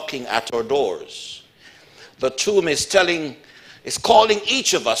keeps knocking at our doors. The tomb is calling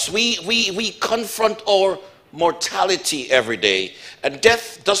each of us. We confront our mortality every day. And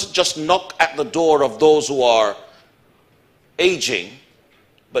death doesn't just knock at the door of those who are aging,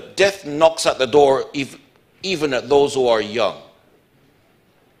 but death knocks at the door even at those who are young.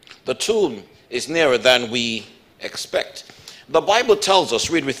 The tomb is nearer than we expect. The Bible tells us,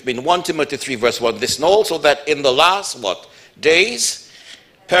 read with me in 1 Timothy 3 verse 1, this, and also that in the last, days,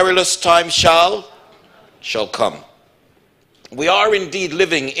 perilous times shall come. We are indeed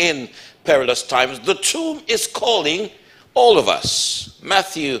living in perilous times, the tomb is calling all of us.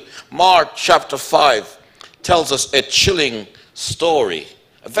 Mark chapter 5 tells us a chilling story,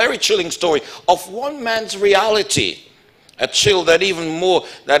 a very chilling story of one man's reality, a chill that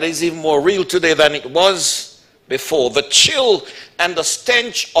is even more real today than it was before. The chill and the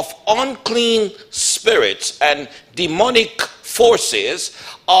stench of unclean spirits and demonic forces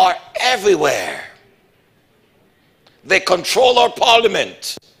are everywhere. They control our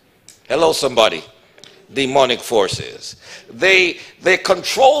parliament. Hello, somebody. Demonic forces. They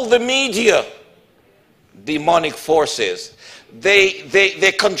control the media. Demonic forces.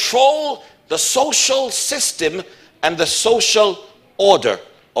 They control the social system and the social order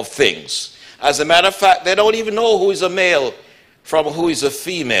of things. As a matter of fact, they don't even know who is a male from who is a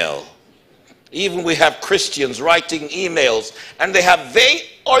female. Even we have Christians writing emails, and they have they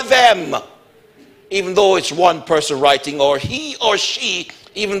or them, even though it's one person writing, or he or she,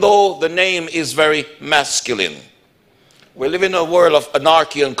 even though the name is very masculine. We live in a world of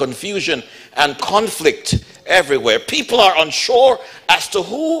anarchy and confusion and conflict everywhere. People are unsure as to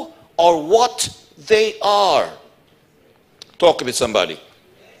who or what they are. Talk to me, somebody.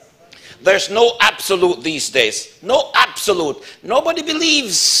 There's no absolute these days. No absolute. Nobody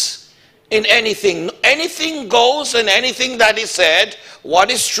believes in anything. Anything goes, and anything that is said.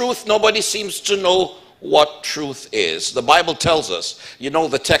 What is truth? Nobody seems to know what truth is. The Bible tells us, you know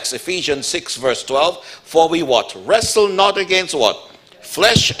the text, Ephesians 6 verse 12, for we what? Wrestle not against what?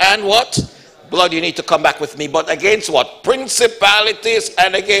 Flesh and what? Blood. You need to come back with me. But against what? Principalities,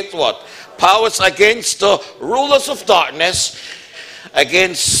 and against what? Powers, against the rulers of darkness,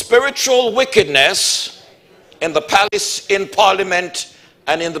 against spiritual wickedness in the palace, in parliament,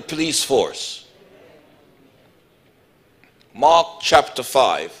 and in the police force. Mark chapter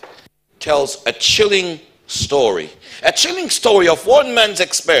 5 tells a chilling story of one man's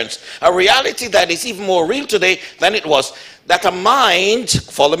experience, a reality that is even more real today than it was, that a mind,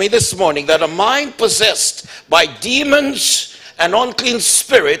 follow me this morning, that a mind possessed by demons and unclean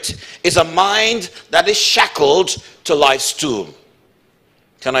spirit is a mind that is shackled to life's tomb.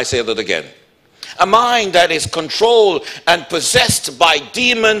 Can I say that again? A mind that is controlled and possessed by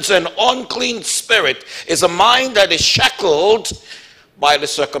demons and unclean spirit is a mind that is shackled by the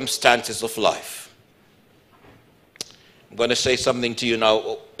circumstances of life. I'm going to say something to you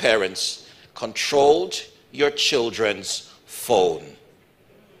now, parents. Control your children's phone.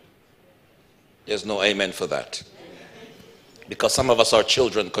 There's no amen for that. Because some of us, our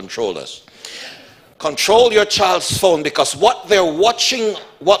children control us. Control your child's phone, because what they're watching,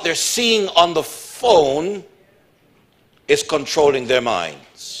 what they're seeing on the phone is controlling their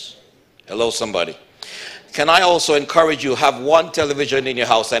minds. Hello, somebody. Can I also encourage you, have one television in your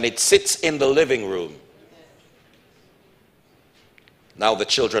house and it sits in the living room. Now the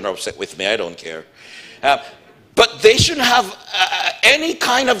children are upset with me, I don't care. But they shouldn't have any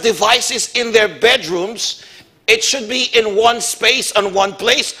kind of devices in their bedrooms. It should be in one space and one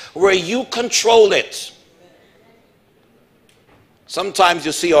place where you control it. Sometimes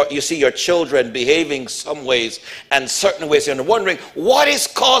you see your children behaving some ways and certain ways, and you're wondering what is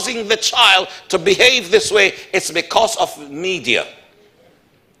causing the child to behave this way. It's because of media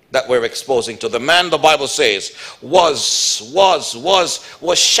that we're exposing to. The man, the Bible says, was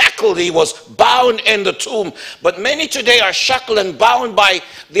shackled. He was bound in the tomb. But many today are shackled and bound by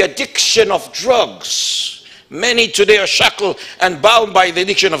the addiction of drugs. Many today are shackled and bound by the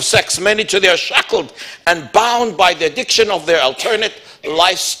addiction of sex. Many today are shackled and bound by the addiction of their alternate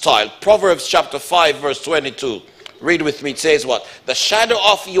lifestyle. Proverbs chapter 5 verse 22. Read with me. It says what? The shadow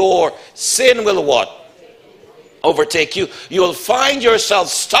of your sin will what? Overtake you. You will find yourself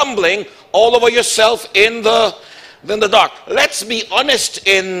stumbling all over yourself in the dark. Let's be honest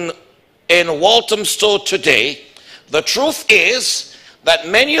in Walthamstow today. The truth is that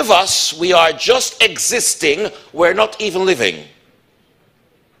many of us, we are just existing, we're not even living.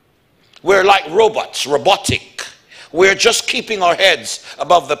 We're like robots, robotic. We're just keeping our heads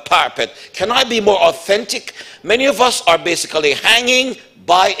above the parapet. Can I be more authentic? Many of us are basically hanging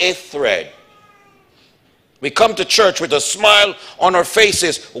by a thread. We come to church with a smile on our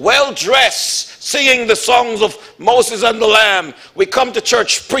faces, well dressed, singing the songs of Moses and the Lamb. We come to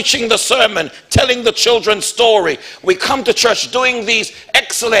church preaching the sermon, telling the children's story. We come to church doing these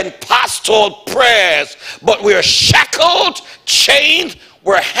excellent pastoral prayers, but we're shackled, chained,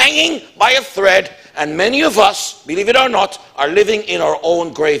 we're hanging by a thread, and many of us, believe it or not, are living in our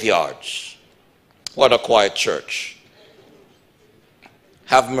own graveyards. What a quiet church.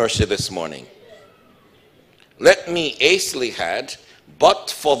 Have mercy this morning. Let me hastily add,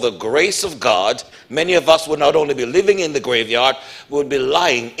 But for the grace of God, many of us would not only be living in the graveyard, we would be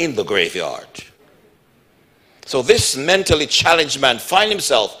lying in the graveyard. So this mentally challenged man finds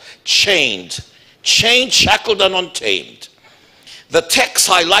himself chained, shackled, and untamed. The text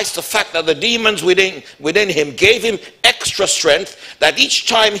highlights the fact that the demons within him gave him extra strength, that each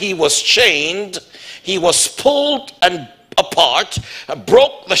time he was chained, he was pulled and apart,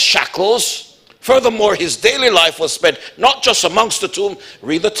 broke the shackles. Furthermore, his daily life was spent not just amongst the tomb,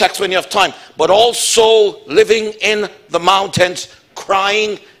 read the text when you have time, but also living in the mountains,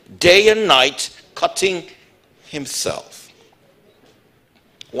 crying day and night, cutting himself.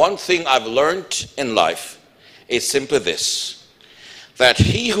 One thing I've learned in life is simply this, that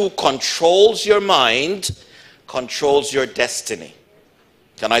he who controls your mind controls your destiny.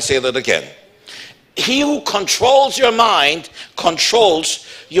 Can I say that again? He who controls your mind controls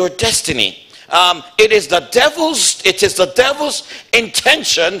your destiny. It is the devil's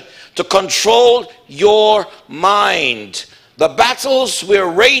intention to control your mind. The battles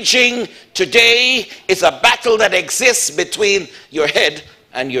we're raging today is a battle that exists between your head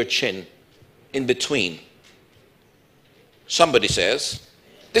and your chin, in between. Somebody says,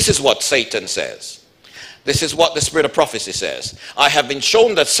 this is what Satan says. This is what the spirit of prophecy says. I have been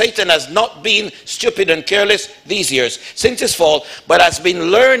shown that Satan has not been stupid and careless these years since his fall, but has been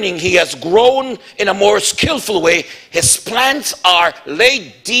learning. He has grown in a more skillful way. His plans are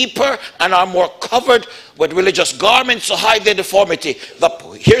laid deeper and are more covered with religious garments to hide their deformity.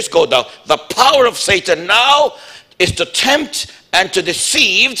 Here's go now. The power of Satan now is to tempt and to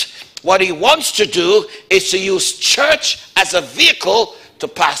deceive. What he wants to do is to use church as a vehicle to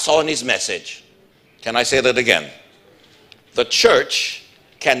pass on his message. Can I say that again? The church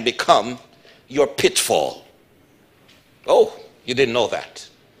can become your pitfall. Oh, you didn't know that.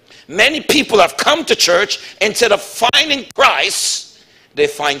 Many people have come to church, instead of finding Christ, they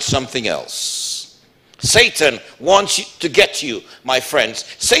find something else. Satan wants to get you, my friends.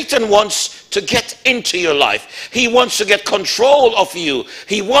 Satan wants to get into your life. He wants to get control of you.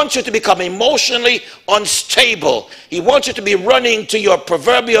 He wants you to become emotionally unstable. He wants you to be running to your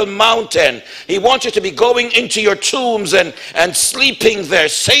proverbial mountain. He wants you to be going into your tombs and sleeping there.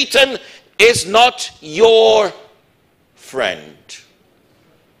 Satan is not your friend.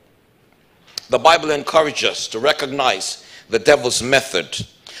 The Bible encourages us to recognize the devil's method.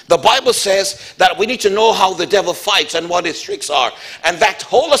 The Bible says that we need to know how the devil fights and what his tricks are. And that,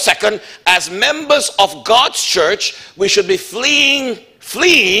 hold a second, as members of God's church, we should be fleeing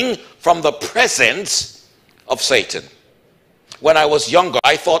from the presence of Satan. When I was younger,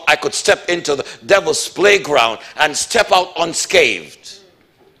 I thought I could step into the devil's playground and step out unscathed.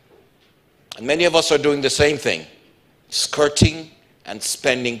 And many of us are doing the same thing, skirting and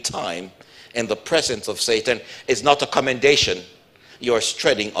spending time in the presence of Satan. Is not a commendation. You're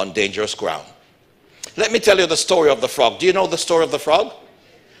treading on dangerous ground. Let me tell you the story of the frog. Do you know the story of the frog?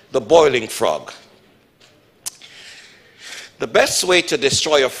 The boiling frog. The best way to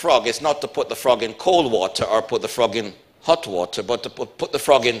destroy a frog is not to put the frog in cold water or put the frog in hot water, but to put the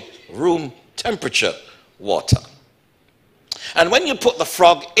frog in room temperature water. And when you put the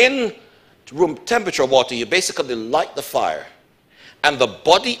frog in room temperature water, you basically light the fire. And the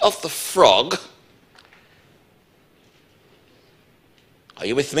body of the frog, are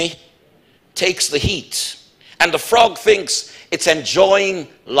you with me? Takes the heat. And the frog thinks it's enjoying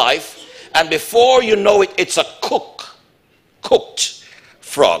life. And before you know it, it's a cooked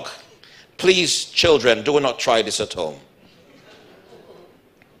frog. Please, children, do not try this at home.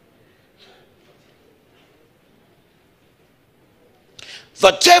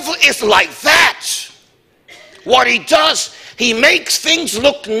 The devil is like that. What he does, he makes things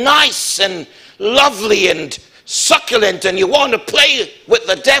look nice and lovely and succulent, and you want to play with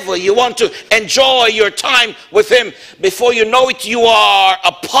the devil. You want to enjoy your time with him. Before you know it, you are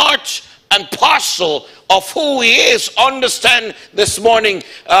a part and parcel of who he is. Understand this morning,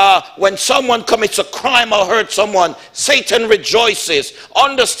 when someone commits a crime or hurts someone, Satan rejoices.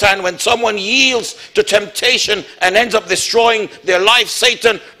 Understand, when someone yields to temptation and ends up destroying their life,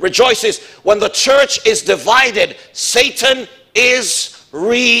 Satan rejoices. When the church is divided, Satan is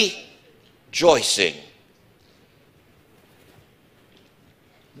rejoicing.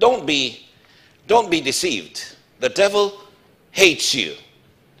 Don't be deceived. The devil hates you.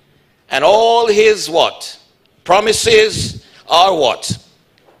 And all his what? Promises are what?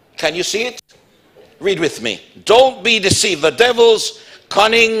 Can you see it? Read with me. Don't be deceived. The devil's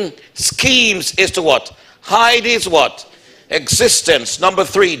cunning schemes is to what? Hide his what? Existence. Number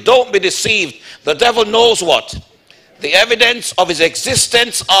 3, don't be deceived. The devil knows what? The evidence of his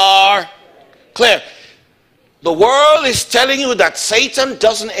existence are clear. The world is telling you that Satan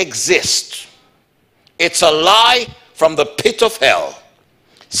doesn't exist. It's a lie from the pit of hell.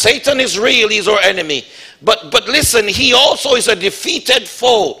 Satan is real, he's our enemy. But listen, he also is a defeated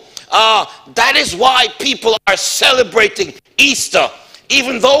foe. That is why people are celebrating Easter.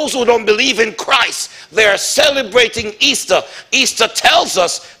 Even those who don't believe in Christ, they are celebrating Easter. Easter tells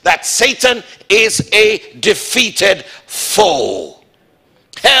us that Satan is a defeated foe.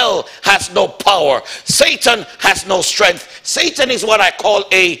 Hell has no power. Satan has no strength. Satan is what I call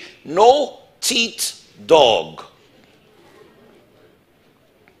a no-teeth dog.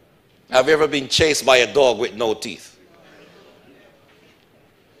 Have you ever been chased by a dog with no teeth?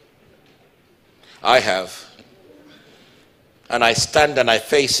 I have. And I stand and I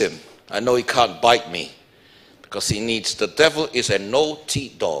face him. I know he can't bite me because he needs. The devil is a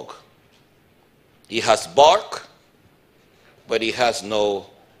no-teeth dog. He has bark, but he has no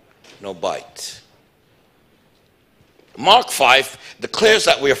bite. Mark 5 declares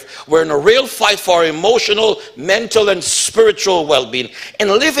that we're in a real fight for our emotional, mental, and spiritual well-being. In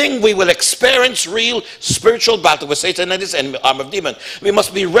living, we will experience real spiritual battle with Satan and his arm of demon. We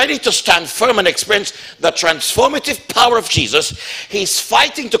must be ready to stand firm and experience the transformative power of Jesus. He's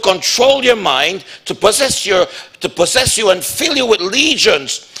fighting to control your mind, to possess you and fill you with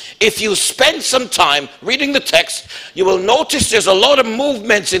legions. If you spend some time reading the text, you will notice there's a lot of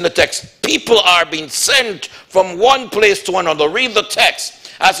movements in the text. People are being sent from one place to another. Read the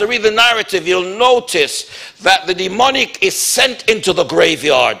text. As you read the narrative, you'll notice that the demonic is sent into the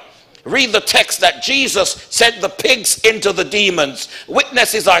graveyard. Read the text that Jesus sent the pigs into the demons.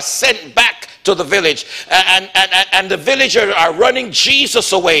 Witnesses are sent back to the village, and the villagers are running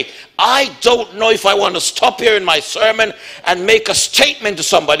Jesus away. I don't know if I want to stop here in my sermon and make a statement to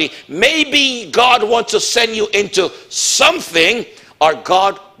somebody. Maybe God wants to send you into something, or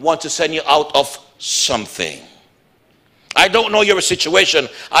God wants to send you out of something. I don't know your situation.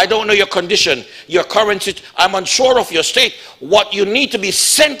 I don't know your condition, your current situation. I'm unsure of your state, what you need to be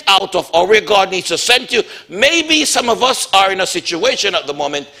sent out of, or where God needs to send you. Maybe some of us are in a situation at the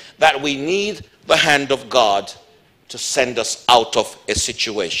moment that we need the hand of God to send us out of a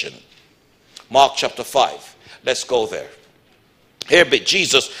situation. Mark chapter 5. Let's go there. Here be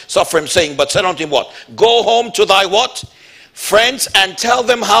Jesus suffering, saying, but said unto him what? Go home to thy what? Friends, and tell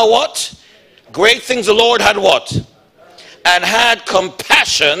them how what? Great things the Lord had what? And had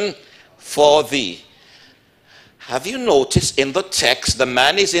compassion for thee. Have you noticed in the text, the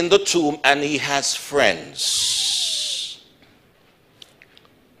man is in the tomb and he has friends.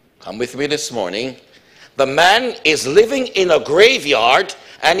 Come with me this morning. The man is living in a graveyard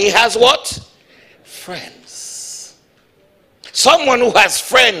and he has what? Friends. Someone who has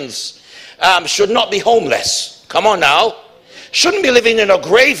friends should not be homeless. Come on now. Shouldn't be living in a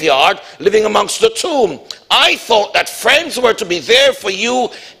graveyard, living amongst the tomb. I thought that friends were to be there for you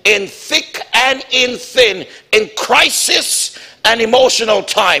in thick and in thin, in crisis and emotional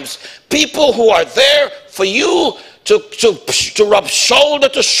times. People who are there for you to rub shoulder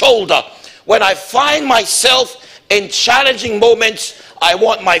to shoulder. When I find myself in challenging moments, I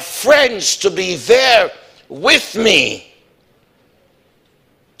want my friends to be there with me.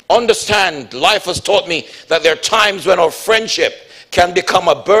 Understand, life has taught me that there are times when our friendship can become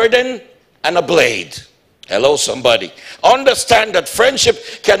a burden and a blade. Hello, somebody. Understand that friendship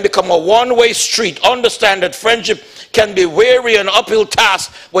can become a one-way street. Understand that friendship can be weary and uphill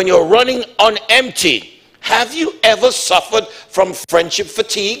task when you're running on empty. Have you ever suffered from friendship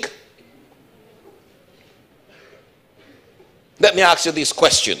fatigue? Let me ask you these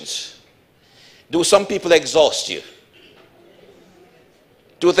questions. Do some people exhaust you?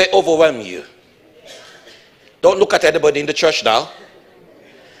 Do they overwhelm you? Don't look at anybody in the church now.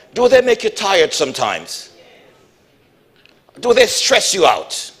 Do they make you tired sometimes? Do they stress you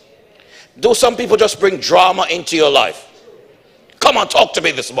out? Do some people just bring drama into your life? Come on, talk to me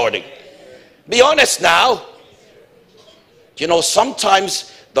this morning. Be honest now. You know,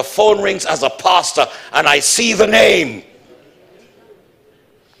 sometimes the phone rings as a pastor and I see the name.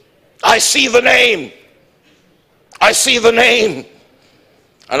 I see the name. I see the name.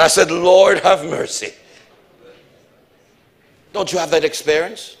 And I said, Lord, have mercy. Don't you have that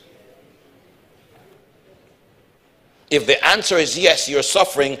experience? If the answer is yes, you're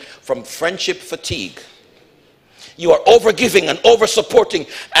suffering from friendship fatigue. You are overgiving and over-supporting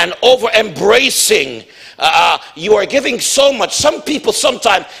and over-embracing. You are giving so much. Some people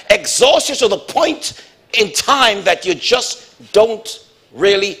sometimes exhaust you to the point in time that you just don't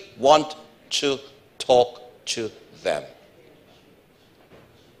really want to talk to them.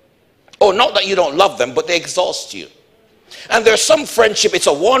 Oh, not that you don't love them, but they exhaust you. And there's some friendship, it's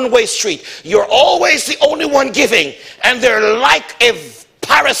a one-way street. You're always the only one giving, and they're like a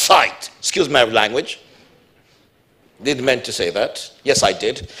parasite. Excuse my language. Didn't mean to say that. Yes, I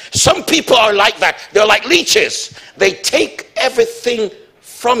did. Some people are like that. They're like leeches. They take everything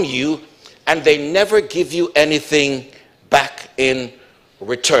from you, and they never give you anything back in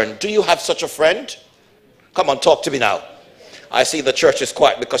return. Do you have such a friend? Come on, talk to me now. I see the church is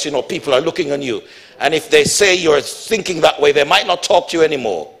quiet because, you know, people are looking on you. And if they say you're thinking that way, they might not talk to you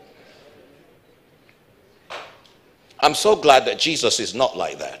anymore. I'm so glad that Jesus is not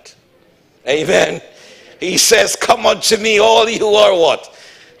like that. Amen. He says, come unto me, all you who are what?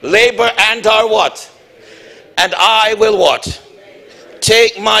 Labor and are what? And I will what?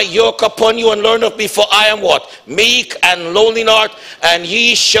 Take my yoke upon you and learn of me, for I am what? Meek and lowly in heart, and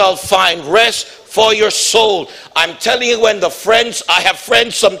ye shall find rest for your soul. I'm telling you, when I have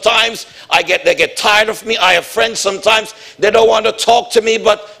friends sometimes, they get tired of me. I have friends sometimes, they don't want to talk to me,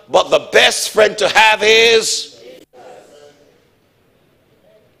 but the best friend to have is...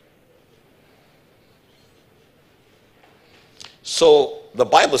 So the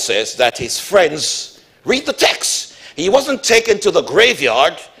Bible says that his friends, read the text. He wasn't taken to the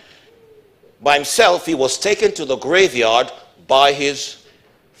graveyard by himself. He was taken to the graveyard by his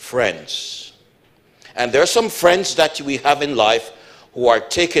friends. And there are some friends that we have in life who are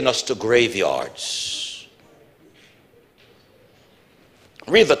taking us to graveyards.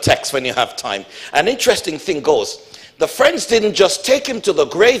 Read the text when you have time. An interesting thing goes. The friends didn't just take him to the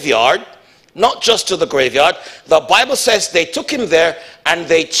graveyard. Not just to the graveyard. The Bible says they took him there and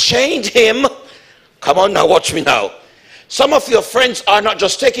they chained him. Come on now, watch me now. Some of your friends are not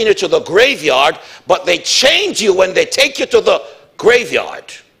just taking you to the graveyard, but they change you when they take you to the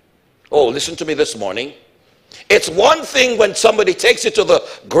graveyard. Oh, listen to me this morning. It's one thing when somebody takes you to the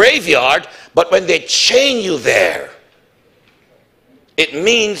graveyard, but when they chain you there, it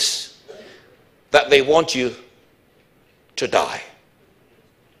means that they want you to die.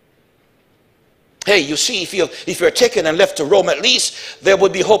 Hey, you see, if you're taken and left to Rome, at least there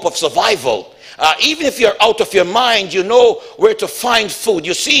would be hope of survival. Even if you're out of your mind, you know where to find food.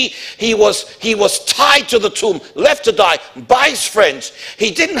 You see, he was tied to the tomb, left to die by his friends. He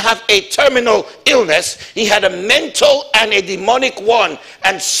didn't have a terminal illness. He had a mental and a demonic one.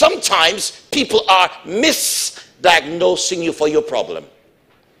 And sometimes people are misdiagnosing you for your problem.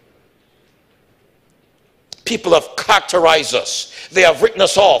 People have characterized us. They have written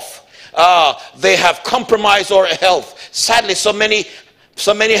us off. They have compromised our health. Sadly, so many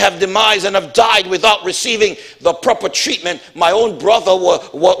have demised and have died without receiving the proper treatment. My own brother,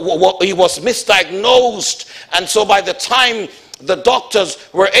 he was misdiagnosed, and so by the time the doctors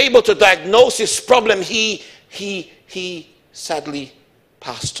were able to diagnose his problem, he sadly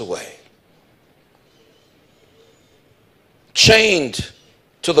passed away. Chained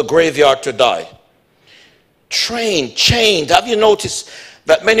to the graveyard to die. Chained. Have you noticed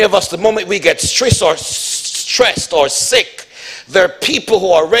that many of us, the moment we get stressed or sick, there are people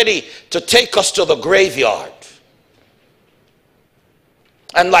who are ready to take us to the graveyard?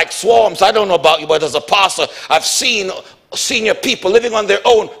 And like swarms, I don't know about you, but as a pastor, I've seen senior people living on their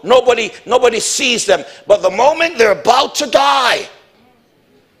own. Nobody sees them. But the moment they're about to die,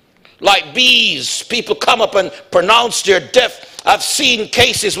 like bees, people come up and pronounce their death. I've seen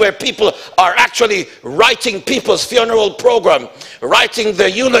cases where people are actually writing people's funeral program, writing their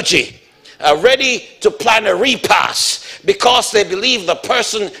eulogy, ready to plan a repast because they believe the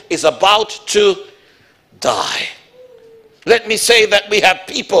person is about to die. Let me say that we have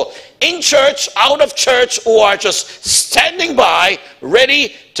people in church, out of church, who are just standing by,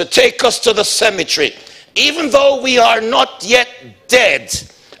 ready to take us to the cemetery, even though we are not yet dead.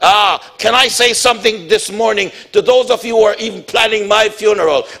 Can I say something this morning to those of you who are even planning my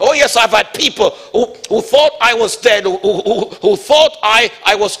funeral? Oh yes, I've had people who thought I was dead, who thought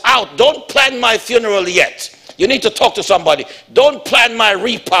I was out. Don't plan my funeral yet. You need to talk to somebody. Don't plan my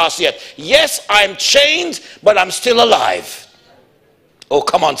repast yet. Yes, I'm chained, but I'm still alive. Oh,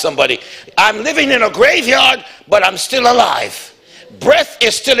 come on, somebody. I'm living in a graveyard, but I'm still alive. Breath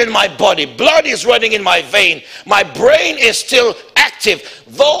is still in my body. Blood is running in my vein. My brain is still active.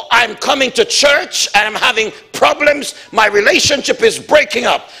 Though I'm coming to church and I'm having problems, my relationship is breaking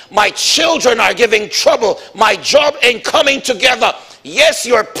up. My children are giving trouble. My job ain't coming together. Yes,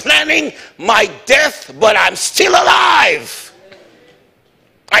 you're planning my death, but I'm still alive.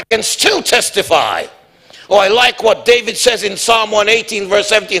 I can still testify. Oh, I like what David says in Psalm 118 verse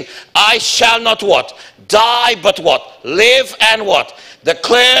 17. I shall not what? Die, but what? Live and what?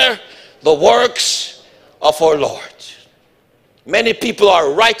 Declare the works of our Lord. Many people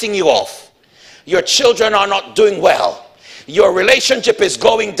are writing you off. Your children are not doing well. Your relationship is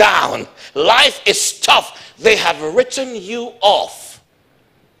going down. Life is tough. They have written you off.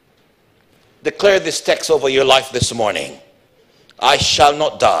 Declare this text over your life this morning. I shall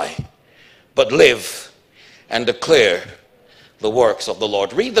not die, but live and declare the works of the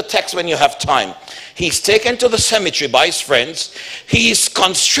Lord. Read the text when you have time. He's taken to the cemetery by his friends. He's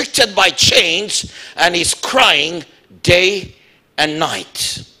constricted by chains, and he's crying day and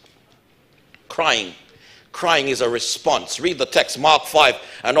night. Crying. Crying is a response. Read the text, Mark 5.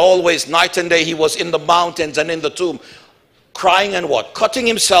 And always night and day he was in the mountains and in the tomb, crying and what? Cutting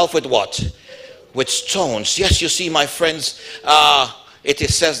himself with what? With stones. Yes, you see, my friends, it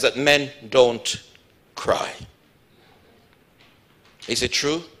is says that men don't cry. Is it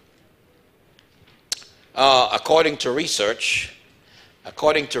true? According to research,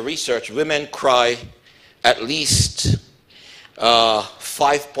 women cry at least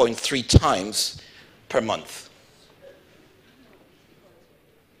 5.3 times per month.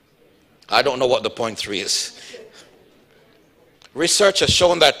 I don't know what the 0.3 is. Research has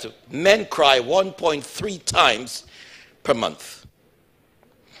shown that men cry 1.3 times per month.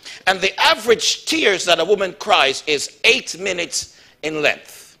 And the average tears that a woman cries is 8 minutes in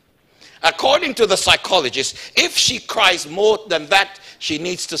length. According to the psychologist, if she cries more than that, she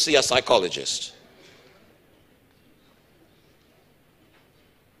needs to see a psychologist.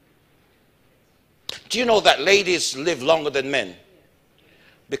 Do you know that ladies live longer than men?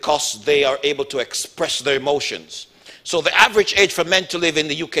 Because they are able to express their emotions. So the average age for men to live in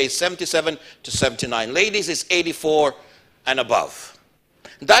the UK is 77 to 79. Ladies is 84 and above.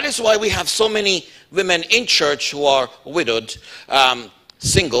 That is why we have so many women in church who are widowed,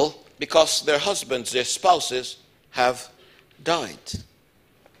 single, because their husbands, their spouses have died.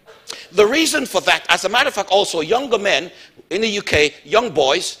 The reason for that, as a matter of fact, also younger men in the UK, young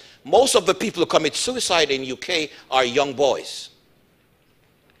boys, most of the people who commit suicide in UK are young boys.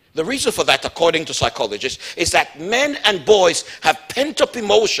 The reason for that, according to psychologists, is that men and boys have pent-up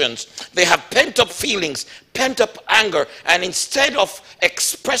emotions, they have pent-up feelings, pent-up anger, and instead of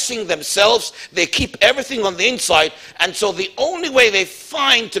expressing themselves, they keep everything on the inside, and so the only way they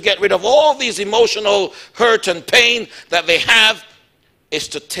find to get rid of all these emotional hurt and pain that they have is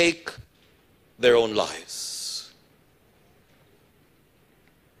to take their own lives.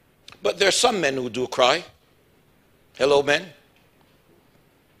 But there are some men who do cry. Hello, men?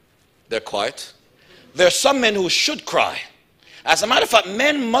 They're quiet. There are some men who should cry. As a matter of fact,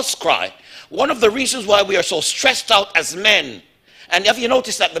 men must cry. One of the reasons why we are so stressed out as men, and have you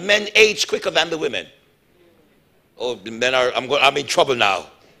noticed that the men age quicker than the women? Oh, the men are, I'm in trouble now.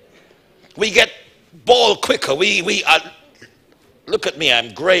 We get bald quicker. We are, look at me,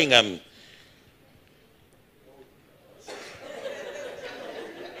 I'm graying.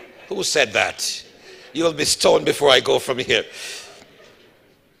 Who said that? You'll be stoned before I go from here.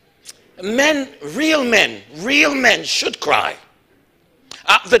 Men, real men should cry.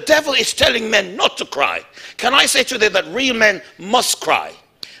 The devil is telling men not to cry. Can I say today that real men must cry?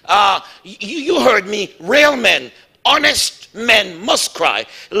 You heard me. Real men, honest men must cry.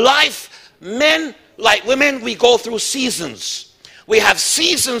 Life, men like women, we go through seasons. We have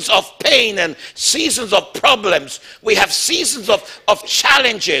seasons of pain and seasons of problems. We have seasons of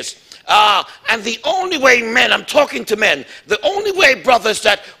challenges. And the only way, men, I'm talking to men, the only way, brothers,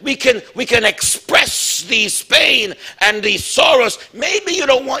 that we can express these pain and these sorrows, maybe you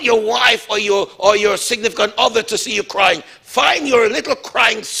don't want your wife or your significant other to see you crying. Find your little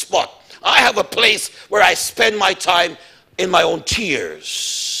crying spot. I have a place where I spend my time in my own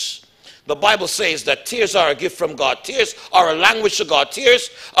tears. The Bible says that tears are a gift from God. Tears are a language to God. Tears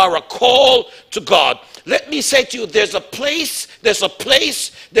are a call to God. Let me say to you, there's a place, there's a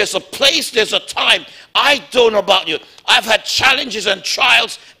time. I don't know about you. I've had challenges and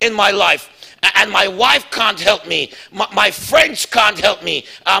trials in my life, and my wife can't help me. My friends can't help me.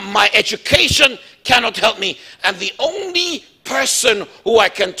 My education cannot help me. And the only person who I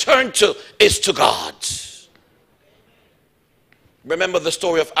can turn to is to God. Remember the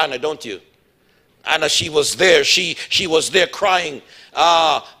story of Anna, don't you? Anna, she was there. She was there crying.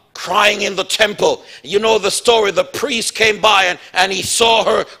 Crying in the temple. You know the story. The priest came by and he saw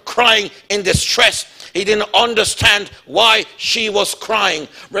her crying in distress. He didn't understand why she was crying.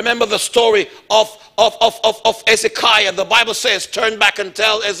 Remember the story of Hezekiah. The Bible says, turn back and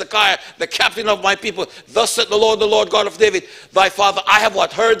tell Hezekiah, the captain of my people, thus said the Lord God of David, thy father, I have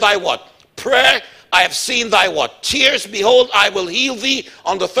what? Heard thy what? Prayer. I have seen thy what? Tears. Behold, I will heal thee.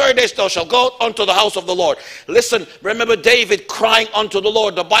 On the third day thou shalt go unto the house of the Lord. Listen, remember David crying unto the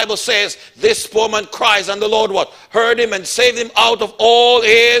Lord. The Bible says, this poor man cries, and the Lord what? Heard him and saved him out of all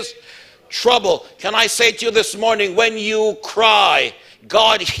his trouble, can I say to you this morning, when you cry,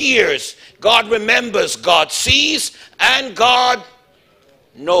 God hears, God remembers, God sees, and God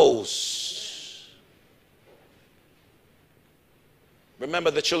knows.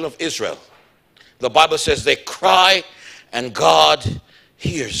 Remember the children of Israel. The Bible says they cry and God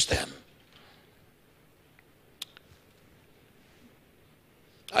hears them.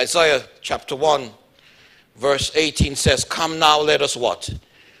 Isaiah chapter 1 verse 18 says, come now, let us what?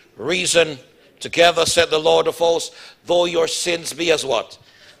 Reason together, said the Lord of hosts. Though your sins be as what?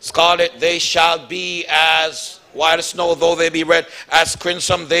 Scarlet, they shall be as white as snow. Though they be red as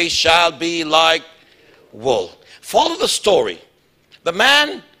crimson, they shall be like wool. Follow the story. The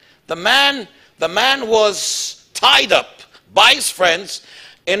man was tied up by his friends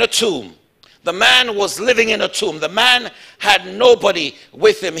in a tomb. The man was living in a tomb. The man had nobody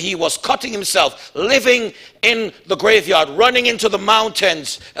with him. He was cutting himself, living in the graveyard, running into the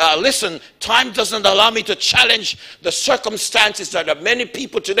mountains. Listen, time doesn't allow me to challenge the circumstances that there are many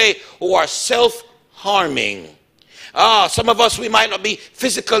people today who are self-harming. Some of us, we might not be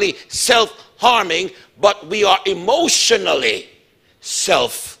physically self-harming, but we are emotionally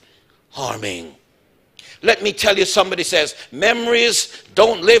self-harming. Let me tell you, somebody says, memories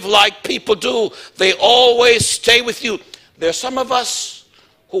don't live like people do. They always stay with you. There are some of us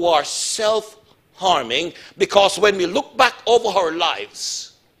who are self-harming because when we look back over our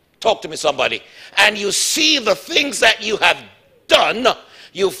lives, talk to me somebody, and you see the things that you have done,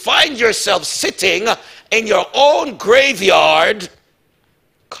 you find yourself sitting in your own graveyard,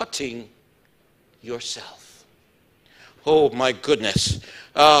 cutting yourself. Oh my goodness.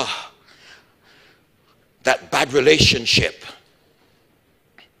 That bad relationship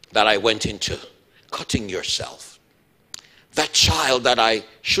that I went into, cutting yourself. That child that I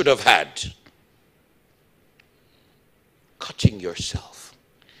should have had, cutting yourself.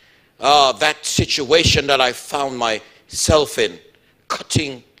 That situation that I found myself in,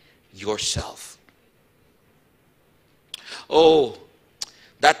 cutting yourself. Oh,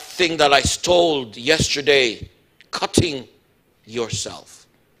 that thing that I stole yesterday, cutting yourself.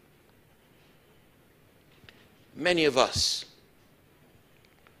 Many of us,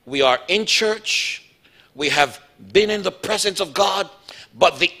 we are in church, we have been in the presence of God,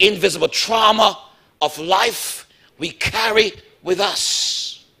 but the invisible trauma of life we carry with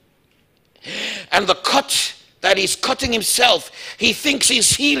us. And the cut that he's cutting himself, he thinks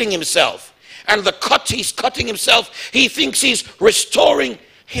he's healing himself. And the cut he's cutting himself, he thinks he's restoring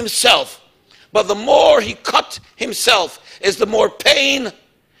himself. But the more he cut himself is the more pain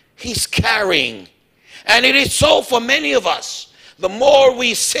he's carrying. And it is so for many of us. The more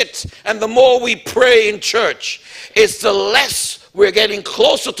we sit and the more we pray in church, it's the less we're getting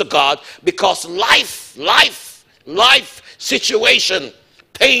closer to God, because life situation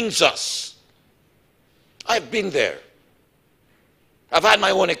pains us. I've been there. I've had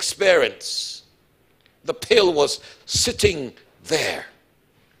my own experience. The pill was sitting there.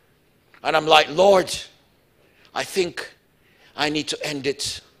 And I'm like, Lord, I think I need to end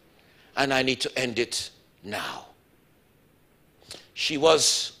it. And I need to end it now. She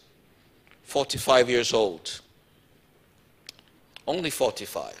was 45 years old. Only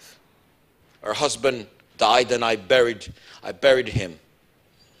 45. Her husband died and I buried him.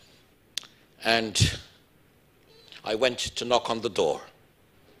 And I went to knock on the door.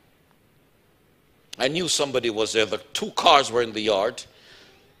 I knew somebody was there. The 2 cars were in the yard.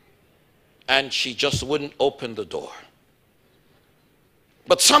 And she just wouldn't open the door.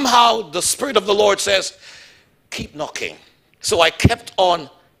 But somehow the Spirit of the Lord says, keep knocking. So I kept on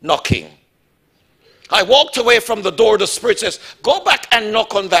knocking. I walked away from the door. The Spirit says, go back and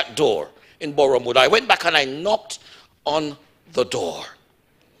knock on that door in Borehamwood. I went back and I knocked on the door.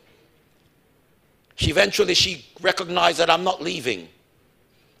 Eventually she recognized that I'm not leaving.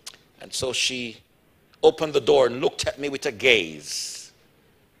 And so she opened the door and looked at me with a gaze.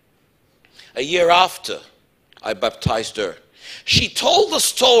 A year after, I baptized her. She told the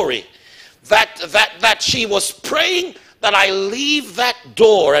story that she was praying that I leave that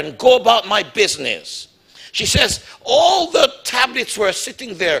door and go about my business. She says all the tablets were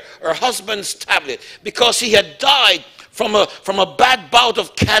sitting there, her husband's tablet, because he had died from a bad bout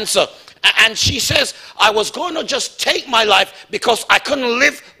of cancer. And she says, I was going to just take my life because I couldn't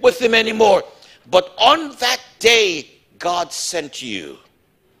live with him anymore. But on that day, God sent you.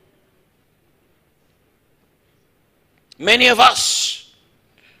 Many of us,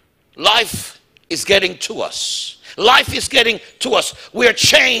 life is getting to us. Life is getting to us. We are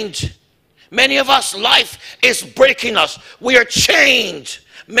chained. Many of us, life is breaking us. We are chained.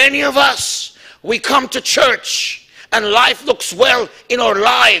 Many of us, we come to church and life looks well in our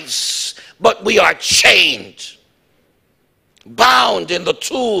lives, but we are chained, bound in the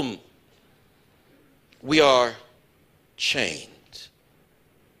tomb. We are chained.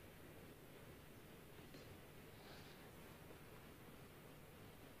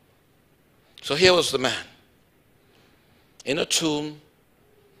 So here was the man in a tomb,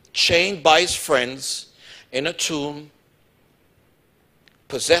 chained by his friends, in a tomb,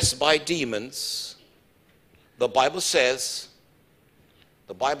 possessed by demons. The Bible says,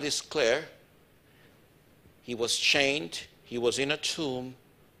 the Bible is clear, he was chained, he was in a tomb,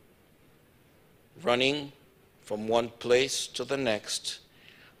 running from one place to the next,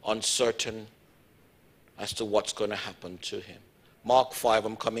 uncertain as to what's going to happen to him. Mark 5,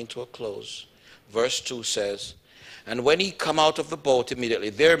 I'm coming to a close. Verse 2 says, and when he come out of the boat immediately,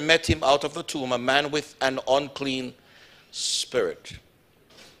 there met him out of the tomb a man with an unclean spirit.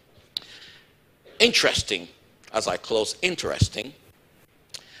 Interesting, as I close, interesting,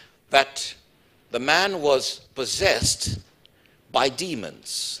 that the man was possessed by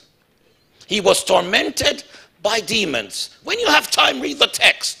demons. He was tormented by demons. When you have time, read the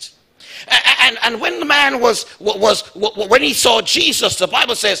text. And when the man when he saw Jesus, the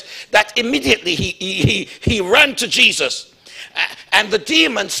Bible says that immediately he ran to Jesus. And the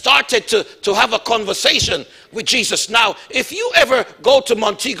demon started to have a conversation with Jesus. Now, if you ever go to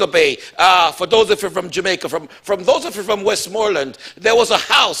Montego Bay, for those of you from Jamaica, from those of you from Westmoreland, there was a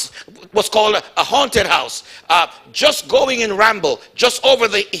house, was called a haunted house, just going in Ramble, just over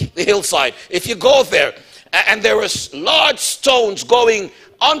the hillside. If you go there, and there was large stones going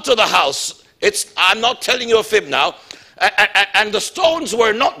onto the house, I'm not telling you a fib now, and the stones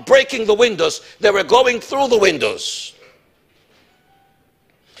were not breaking the windows, they were going through the windows.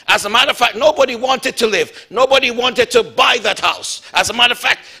 As a matter of fact, nobody wanted to live. Nobody wanted to buy that house. As a matter of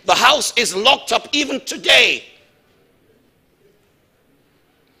fact, the house is locked up even today.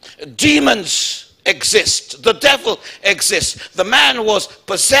 Demons exist. The devil exists. The man was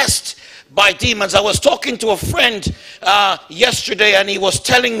possessed by demons. I was talking to a friend yesterday, and he was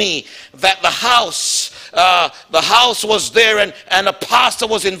telling me that the house was there, and a pastor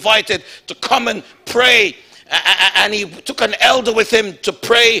was invited to come and pray. And he took an elder with him to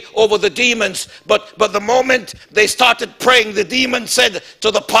pray over the demons. But the moment they started praying, the demon said to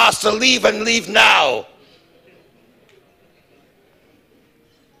the pastor, leave and leave now.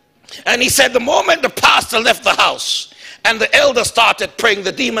 And he said the moment the pastor left the house and the elder started praying,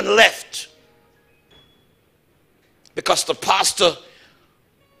 the demon left. Because the pastor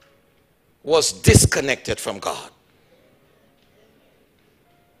was disconnected from God.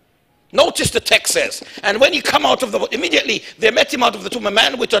 Notice the text says, and when he come out of the boat, immediately they met him out of the tomb, a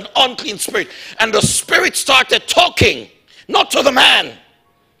man with an unclean spirit. And the spirit started talking, not to the man,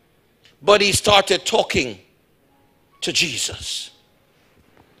 but he started talking to Jesus.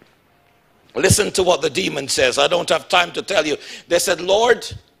 Listen to what the demon says. I don't have time to tell you. They said, Lord,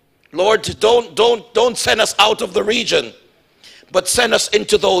 don't send us out of the region, but send us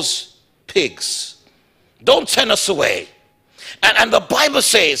into those pigs. Don't send us away. And the Bible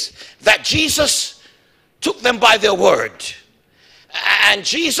says that Jesus took them by their word. And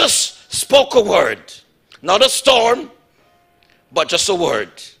Jesus spoke a word. Not a storm, but just a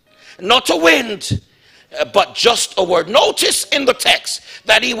word. Not a wind, but just a word. Notice in the text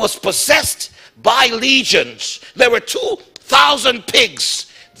that he was possessed by legions. There were 2,000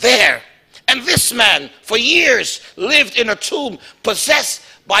 pigs there. And this man, for years, lived in a tomb, possessed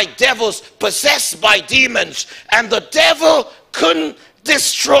by devils, possessed by demons. And the devil couldn't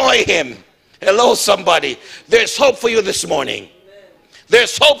destroy him. Hello, somebody. There's hope for you this morning.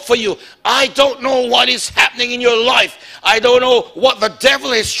 There's hope for you. I don't know what is happening in your life. I don't know what the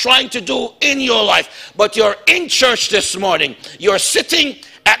devil is trying to do in your life. But you're in church this morning. You're sitting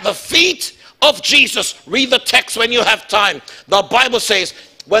at the feet of Jesus. Read the text when you have time. The Bible says,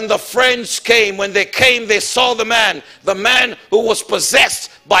 when the friends came, they saw the man who was possessed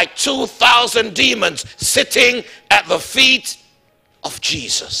by 2,000 demons sitting at the feet of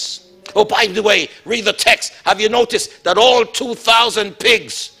Jesus. Oh, by the way, read the text. Have you noticed that all 2,000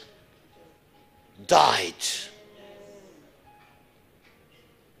 pigs died?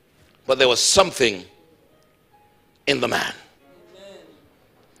 But there was something in the man.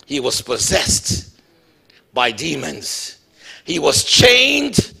 He was possessed by demons. He was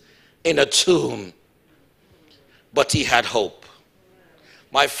chained in a tomb, but he had hope.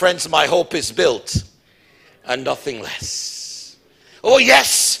 My friends, my hope is built and nothing less. Oh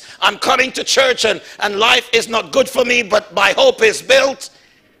yes, I'm coming to church and life is not good for me, but my hope is built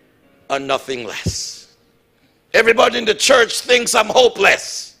and nothing less. Everybody in the church thinks I'm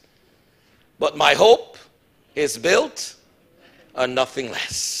hopeless, but my hope is built on nothing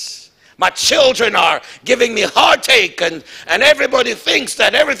less. My children are giving me heartache, and everybody thinks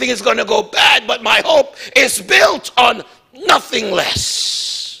that everything is going to go bad, but my hope is built on nothing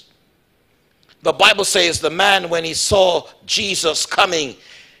less. The Bible says the man, when he saw Jesus coming,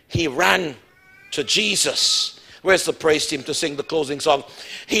 he ran to Jesus. Where's the praise team to sing the closing song?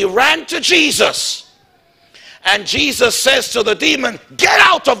 He ran to Jesus, and Jesus says to the demon, get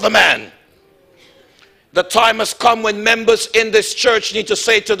out of the man. The time has come when members in this church need to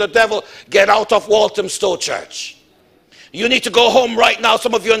say to the devil, get out of Walthamstow Church. You need to go home right now,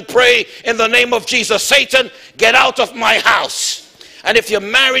 some of you, and pray in the name of Jesus. Satan, get out of my house. And if your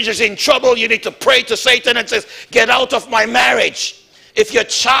marriage is in trouble, you need to pray to Satan and say, get out of my marriage. If your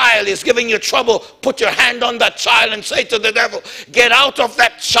child is giving you trouble, put your hand on that child and say to the devil, get out of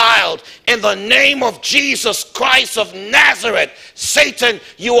that child in the name of Jesus Christ of Nazareth. Satan,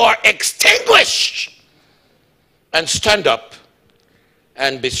 you are extinguished. And stand up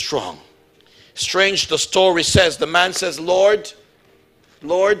and be strong. Strange, the story says, the man says, Lord,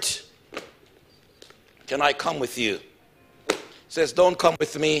 Lord, can I come with you? He says, don't come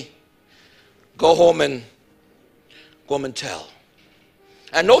with me. Go home and tell.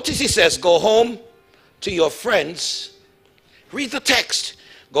 And notice he says, go home to your friends. Read the text.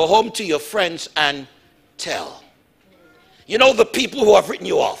 Go home to your friends and tell. You know, the people who have written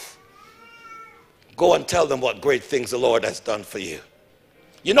you off. Go and tell them what great things the Lord has done for you.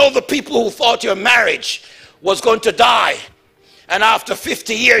 You know, the people who thought your marriage was going to die, and after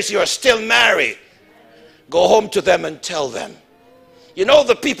 50 years you are still married. Go home to them and tell them. You know,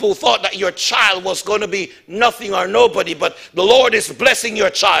 the people who thought that your child was going to be nothing or nobody, but the Lord is blessing your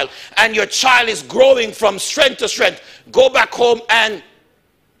child, and your child is growing from strength to strength. Go back home and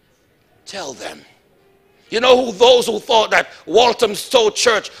tell them. You know, who those who thought that Walthamstow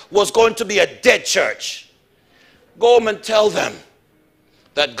Church was going to be a dead church. Go home and tell them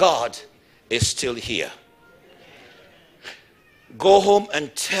that God is still here. Go home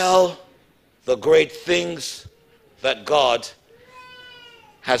and tell the great things that God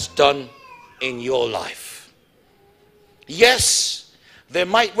has done in your life. Yes, there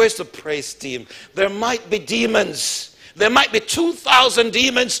might, where's the praise team? There might be demons. There might be 2,000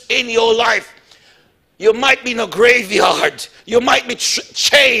 demons in your life. You might be in a graveyard. You might be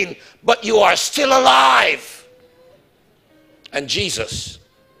chained, but you are still alive. And Jesus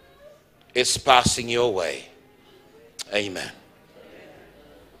is passing your way. Amen.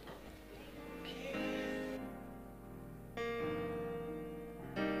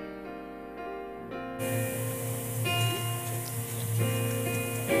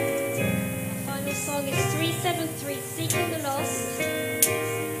 Our final song is 373, Seeking the Lost.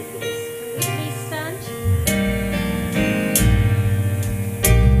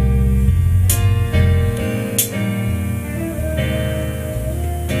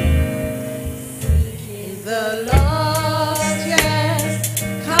 The lost, yes,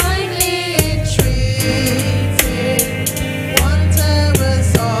 kindly entreated,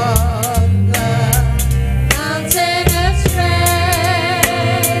 wanderers on the mountain of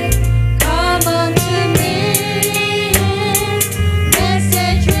strength, come unto me,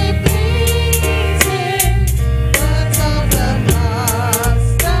 message repeated, words of the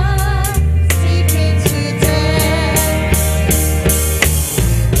Master, seeking to death,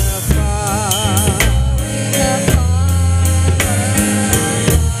 the far.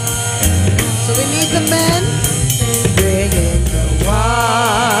 So we need the men bringing the wanderer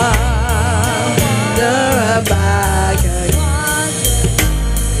back again.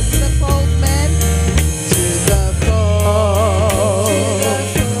 To the fold, men, to the fold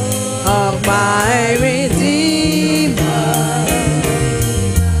of my Redeemer,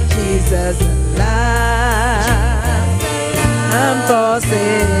 Jesus the Lamb for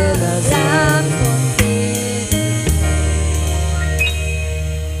sinners.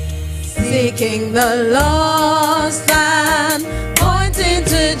 Seeking the lost land, pointing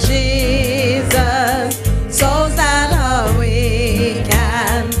to Jesus, souls that are weak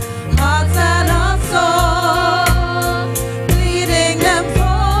and hearts that are sore, leading them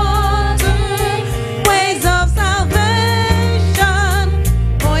forth to ways of salvation,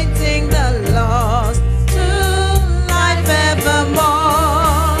 pointing the lost to life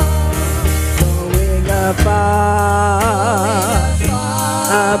evermore, going afar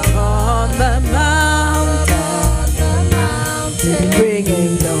upon the mountain,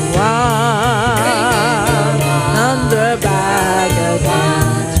 bringing the wanderer back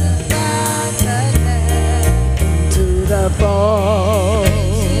again to the fold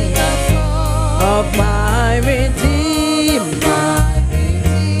of my Redeemer,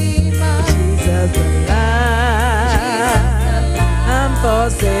 Jesus the Lamb.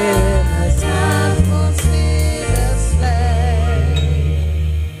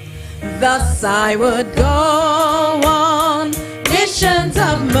 Thus I would go on missions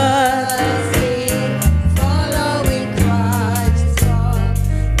of mercy, following Christ from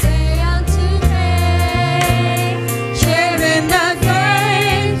day unto day, sharing the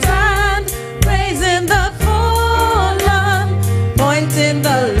great and praising the fallen, pointing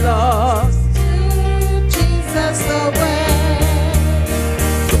the lost to Jesus the way.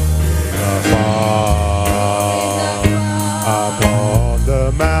 Upon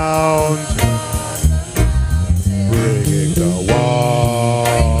the mountain, bringing the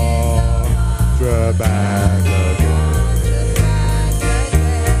water back again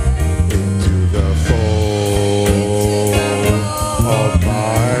into the fold of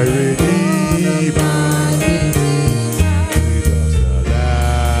my Redeemer, Jesus the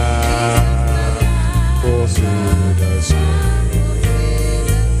Lamb, for sinners slain.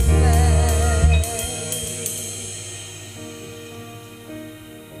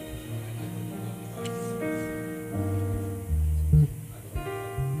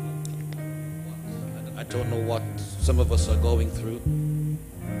 I don't know what some of us are going through.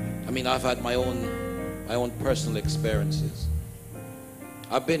 I mean, I've had my own personal experiences.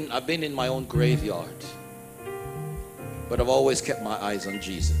 I've been in my own graveyard, but I've always kept my eyes on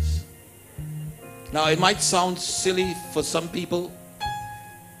Jesus. Now, it might sound silly for some people,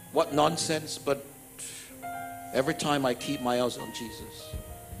 what nonsense, but every time I keep my eyes on Jesus,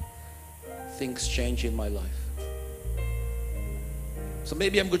 things change in my life. So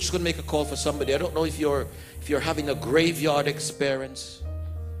maybe I'm just going to make a call for somebody. I don't know if you're having a graveyard experience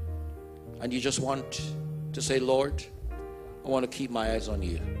and you just want to say, Lord, I want to keep my eyes on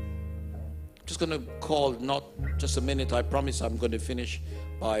you. I'm just going to call, not just a minute. I promise I'm going to finish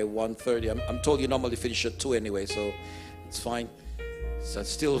by 1:30. I'm told you normally finish at 2 anyway, so it's fine.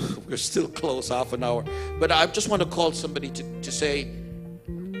 So we're still close, half an hour. But I just want to call somebody to say,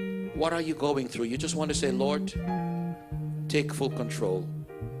 what are you going through? You just want to say, Lord, take full control.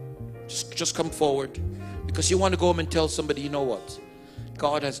 Just come forward, because you want to go home and tell somebody, you know what?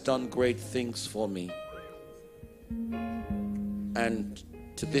 God has done great things for me. And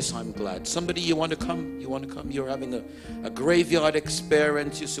to this I'm glad. Somebody, you want to come? You're having a graveyard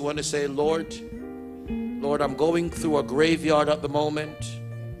experience. You want to say, Lord, I'm going through a graveyard at the moment.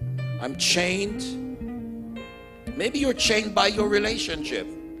 I'm chained. Maybe you're chained by your relationship.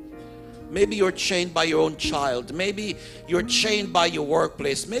 Maybe you're chained by your own child. Maybe you're chained by your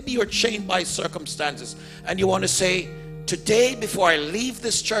workplace. Maybe you're chained by circumstances. And you want to say, today, before I leave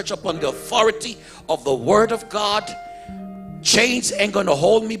this church upon the authority of the Word of God, chains ain't going to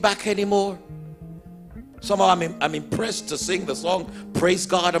hold me back anymore. Somehow I'm impressed to sing the song, Praise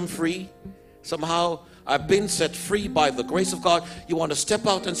God, I'm free. Somehow I've been set free by the grace of God. You want to step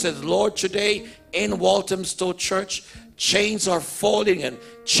out and say, Lord, today in Walthamstow Church, chains are falling and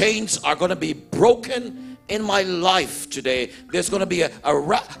chains are going to be broken in my life today. There's going to be a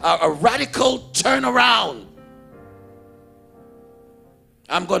radical turnaround.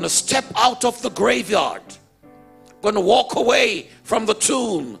 I'm going to step out of the graveyard. I'm going to walk away from the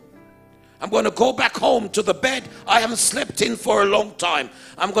tomb. I'm going to go back home to the bed I haven't slept in for a long time.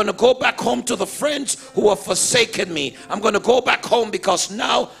 I'm going to go back home to the friends who have forsaken me. I'm going to go back home because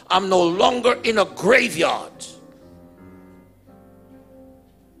now I'm no longer in a graveyard.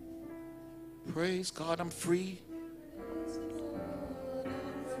 Praise God, I'm free.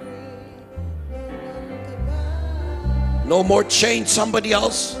 No more chains. Somebody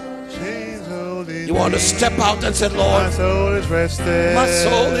else? You want to step out and say, Lord, my soul is resting. My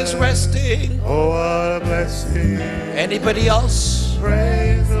soul is resting. Oh, what a blessing. Anybody else?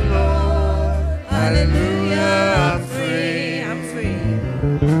 Praise the Lord. Hallelujah. I'm free. I'm free.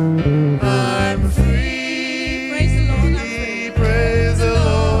 I'm free. Praise the Lord, I'm free. Praise the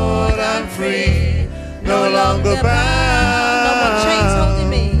Lord. I'm free. No longer bound. No more chains holding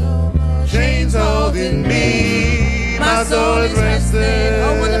me. Chains holding me. My soul is resting.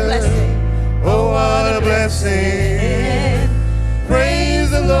 Oh, what a blessing. Oh, what a blessing. Praise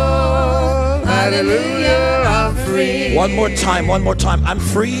the Lord. Hallelujah. I'm free. One more time. I'm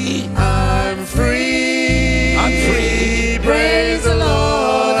free. I'm free. I'm free. Praise the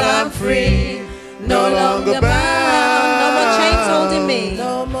Lord. I'm free. No longer bound. No more chains holding me.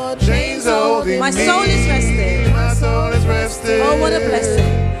 No more chains holding me. My soul is resting. My soul is resting. Oh, what a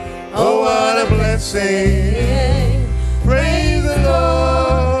blessing. Oh, what a blessing. Praise the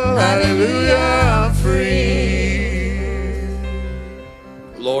Lord. Hallelujah. I'm free.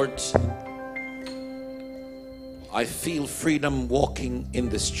 Lord, I feel freedom walking in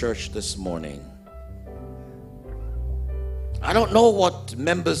this church this morning. I don't know what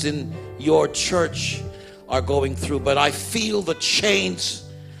members in your church are going through, but I feel the chains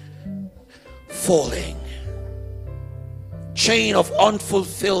falling. Chain of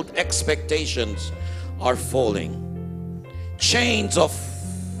unfulfilled expectations are falling. Chains of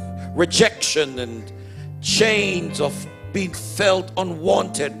rejection and chains of being felt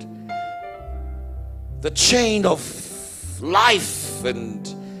unwanted. The chain of life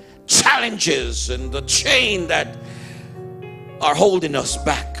and challenges and the chain that are holding us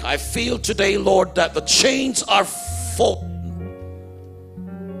back. I feel today, Lord, that the chains are falling.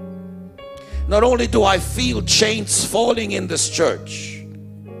 Not only do I feel chains falling in this church,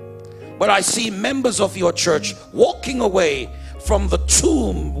 but I see members of your church walking away from the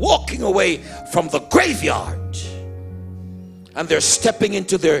tomb, walking away from the graveyard, and they're stepping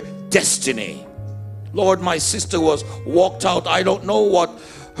into their destiny. Lord, my sister was walked out. I don't know what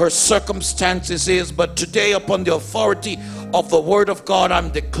her circumstances is, but today, upon the authority of the word of God, I'm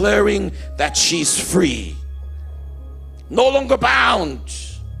declaring that she's free, no longer bound.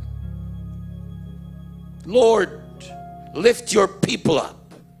 Lord, lift your people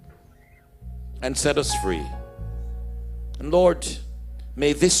up and set us free. And Lord,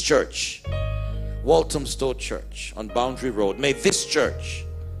 may this church, Walthamstow Church on Boundary Road, may this church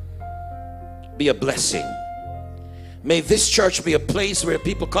be a blessing. May this church be a place where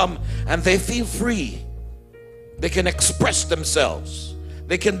people come and they feel free. They can express themselves.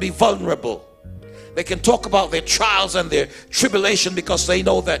 They can be vulnerable. They can talk about their trials and their tribulation because they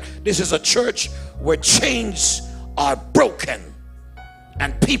know that this is a church where chains are broken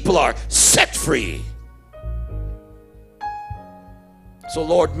and people are set free. So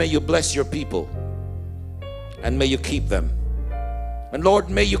Lord, may you bless your people and may you keep them. And Lord,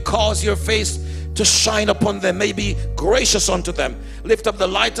 may you cause your face to shine upon them. May you be gracious unto them. Lift up the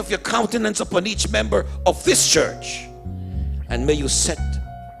light of your countenance upon each member of this church, and may you set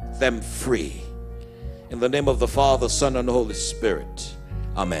them free. In the name of the Father, Son, and Holy Spirit.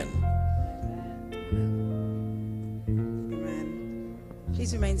 Amen. Amen.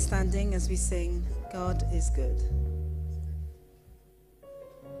 Please remain standing as we sing, God is Good.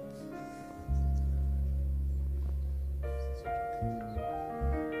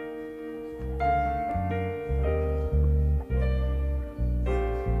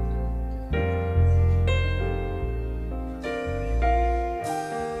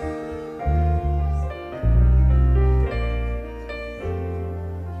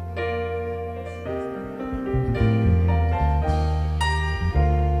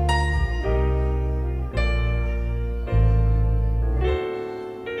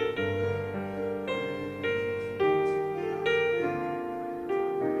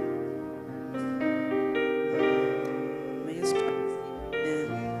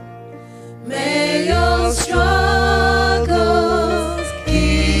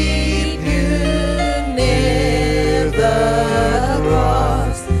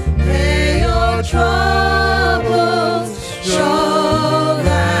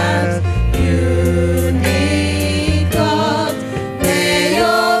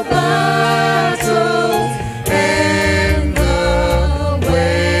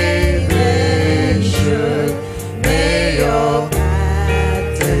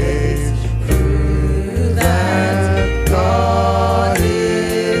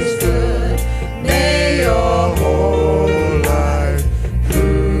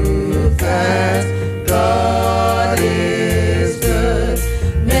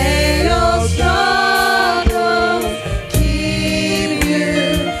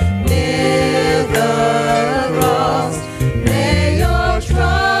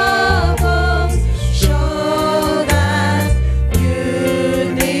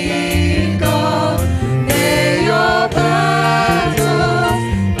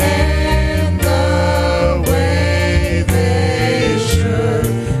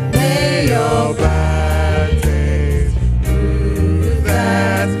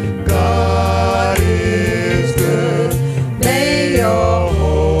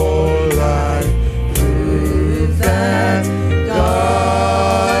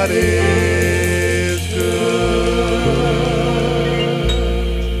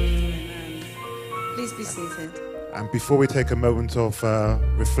 Before we take a moment of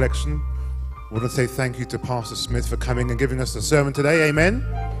reflection, I want to say thank you to Pastor Smith for coming and giving us the sermon today. Amen.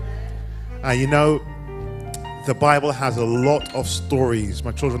 You know, the Bible has a lot of stories.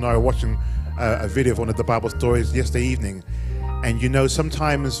 My children and I were watching a video of one of the Bible stories yesterday evening. And you know,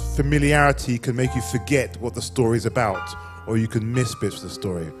 sometimes familiarity can make you forget what the story is about, or you can miss bits of the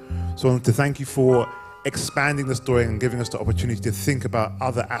story. So I want to thank you for expanding the story and giving us the opportunity to think about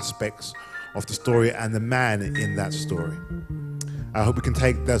other aspects of the story and the man in that story. I hope we can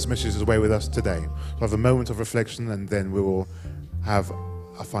take those messages away with us today. We'll have a moment of reflection and then we will have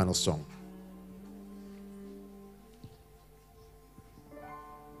a final song.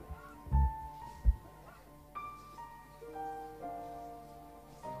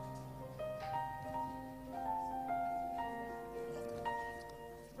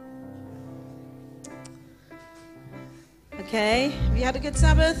 Okay, have you had a good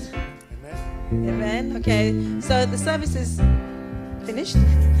Sabbath? Amen. Okay, so the service is finished,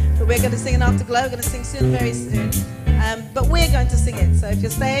 but we're going to sing an afterglow. We're going to sing soon, very soon. But we're going to sing it. So if you're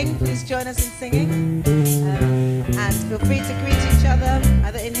staying, please join us in singing. And feel free to greet each other,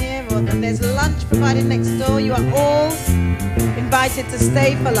 either in here or there's lunch provided next door. You are all invited to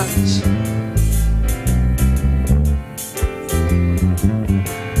stay for lunch.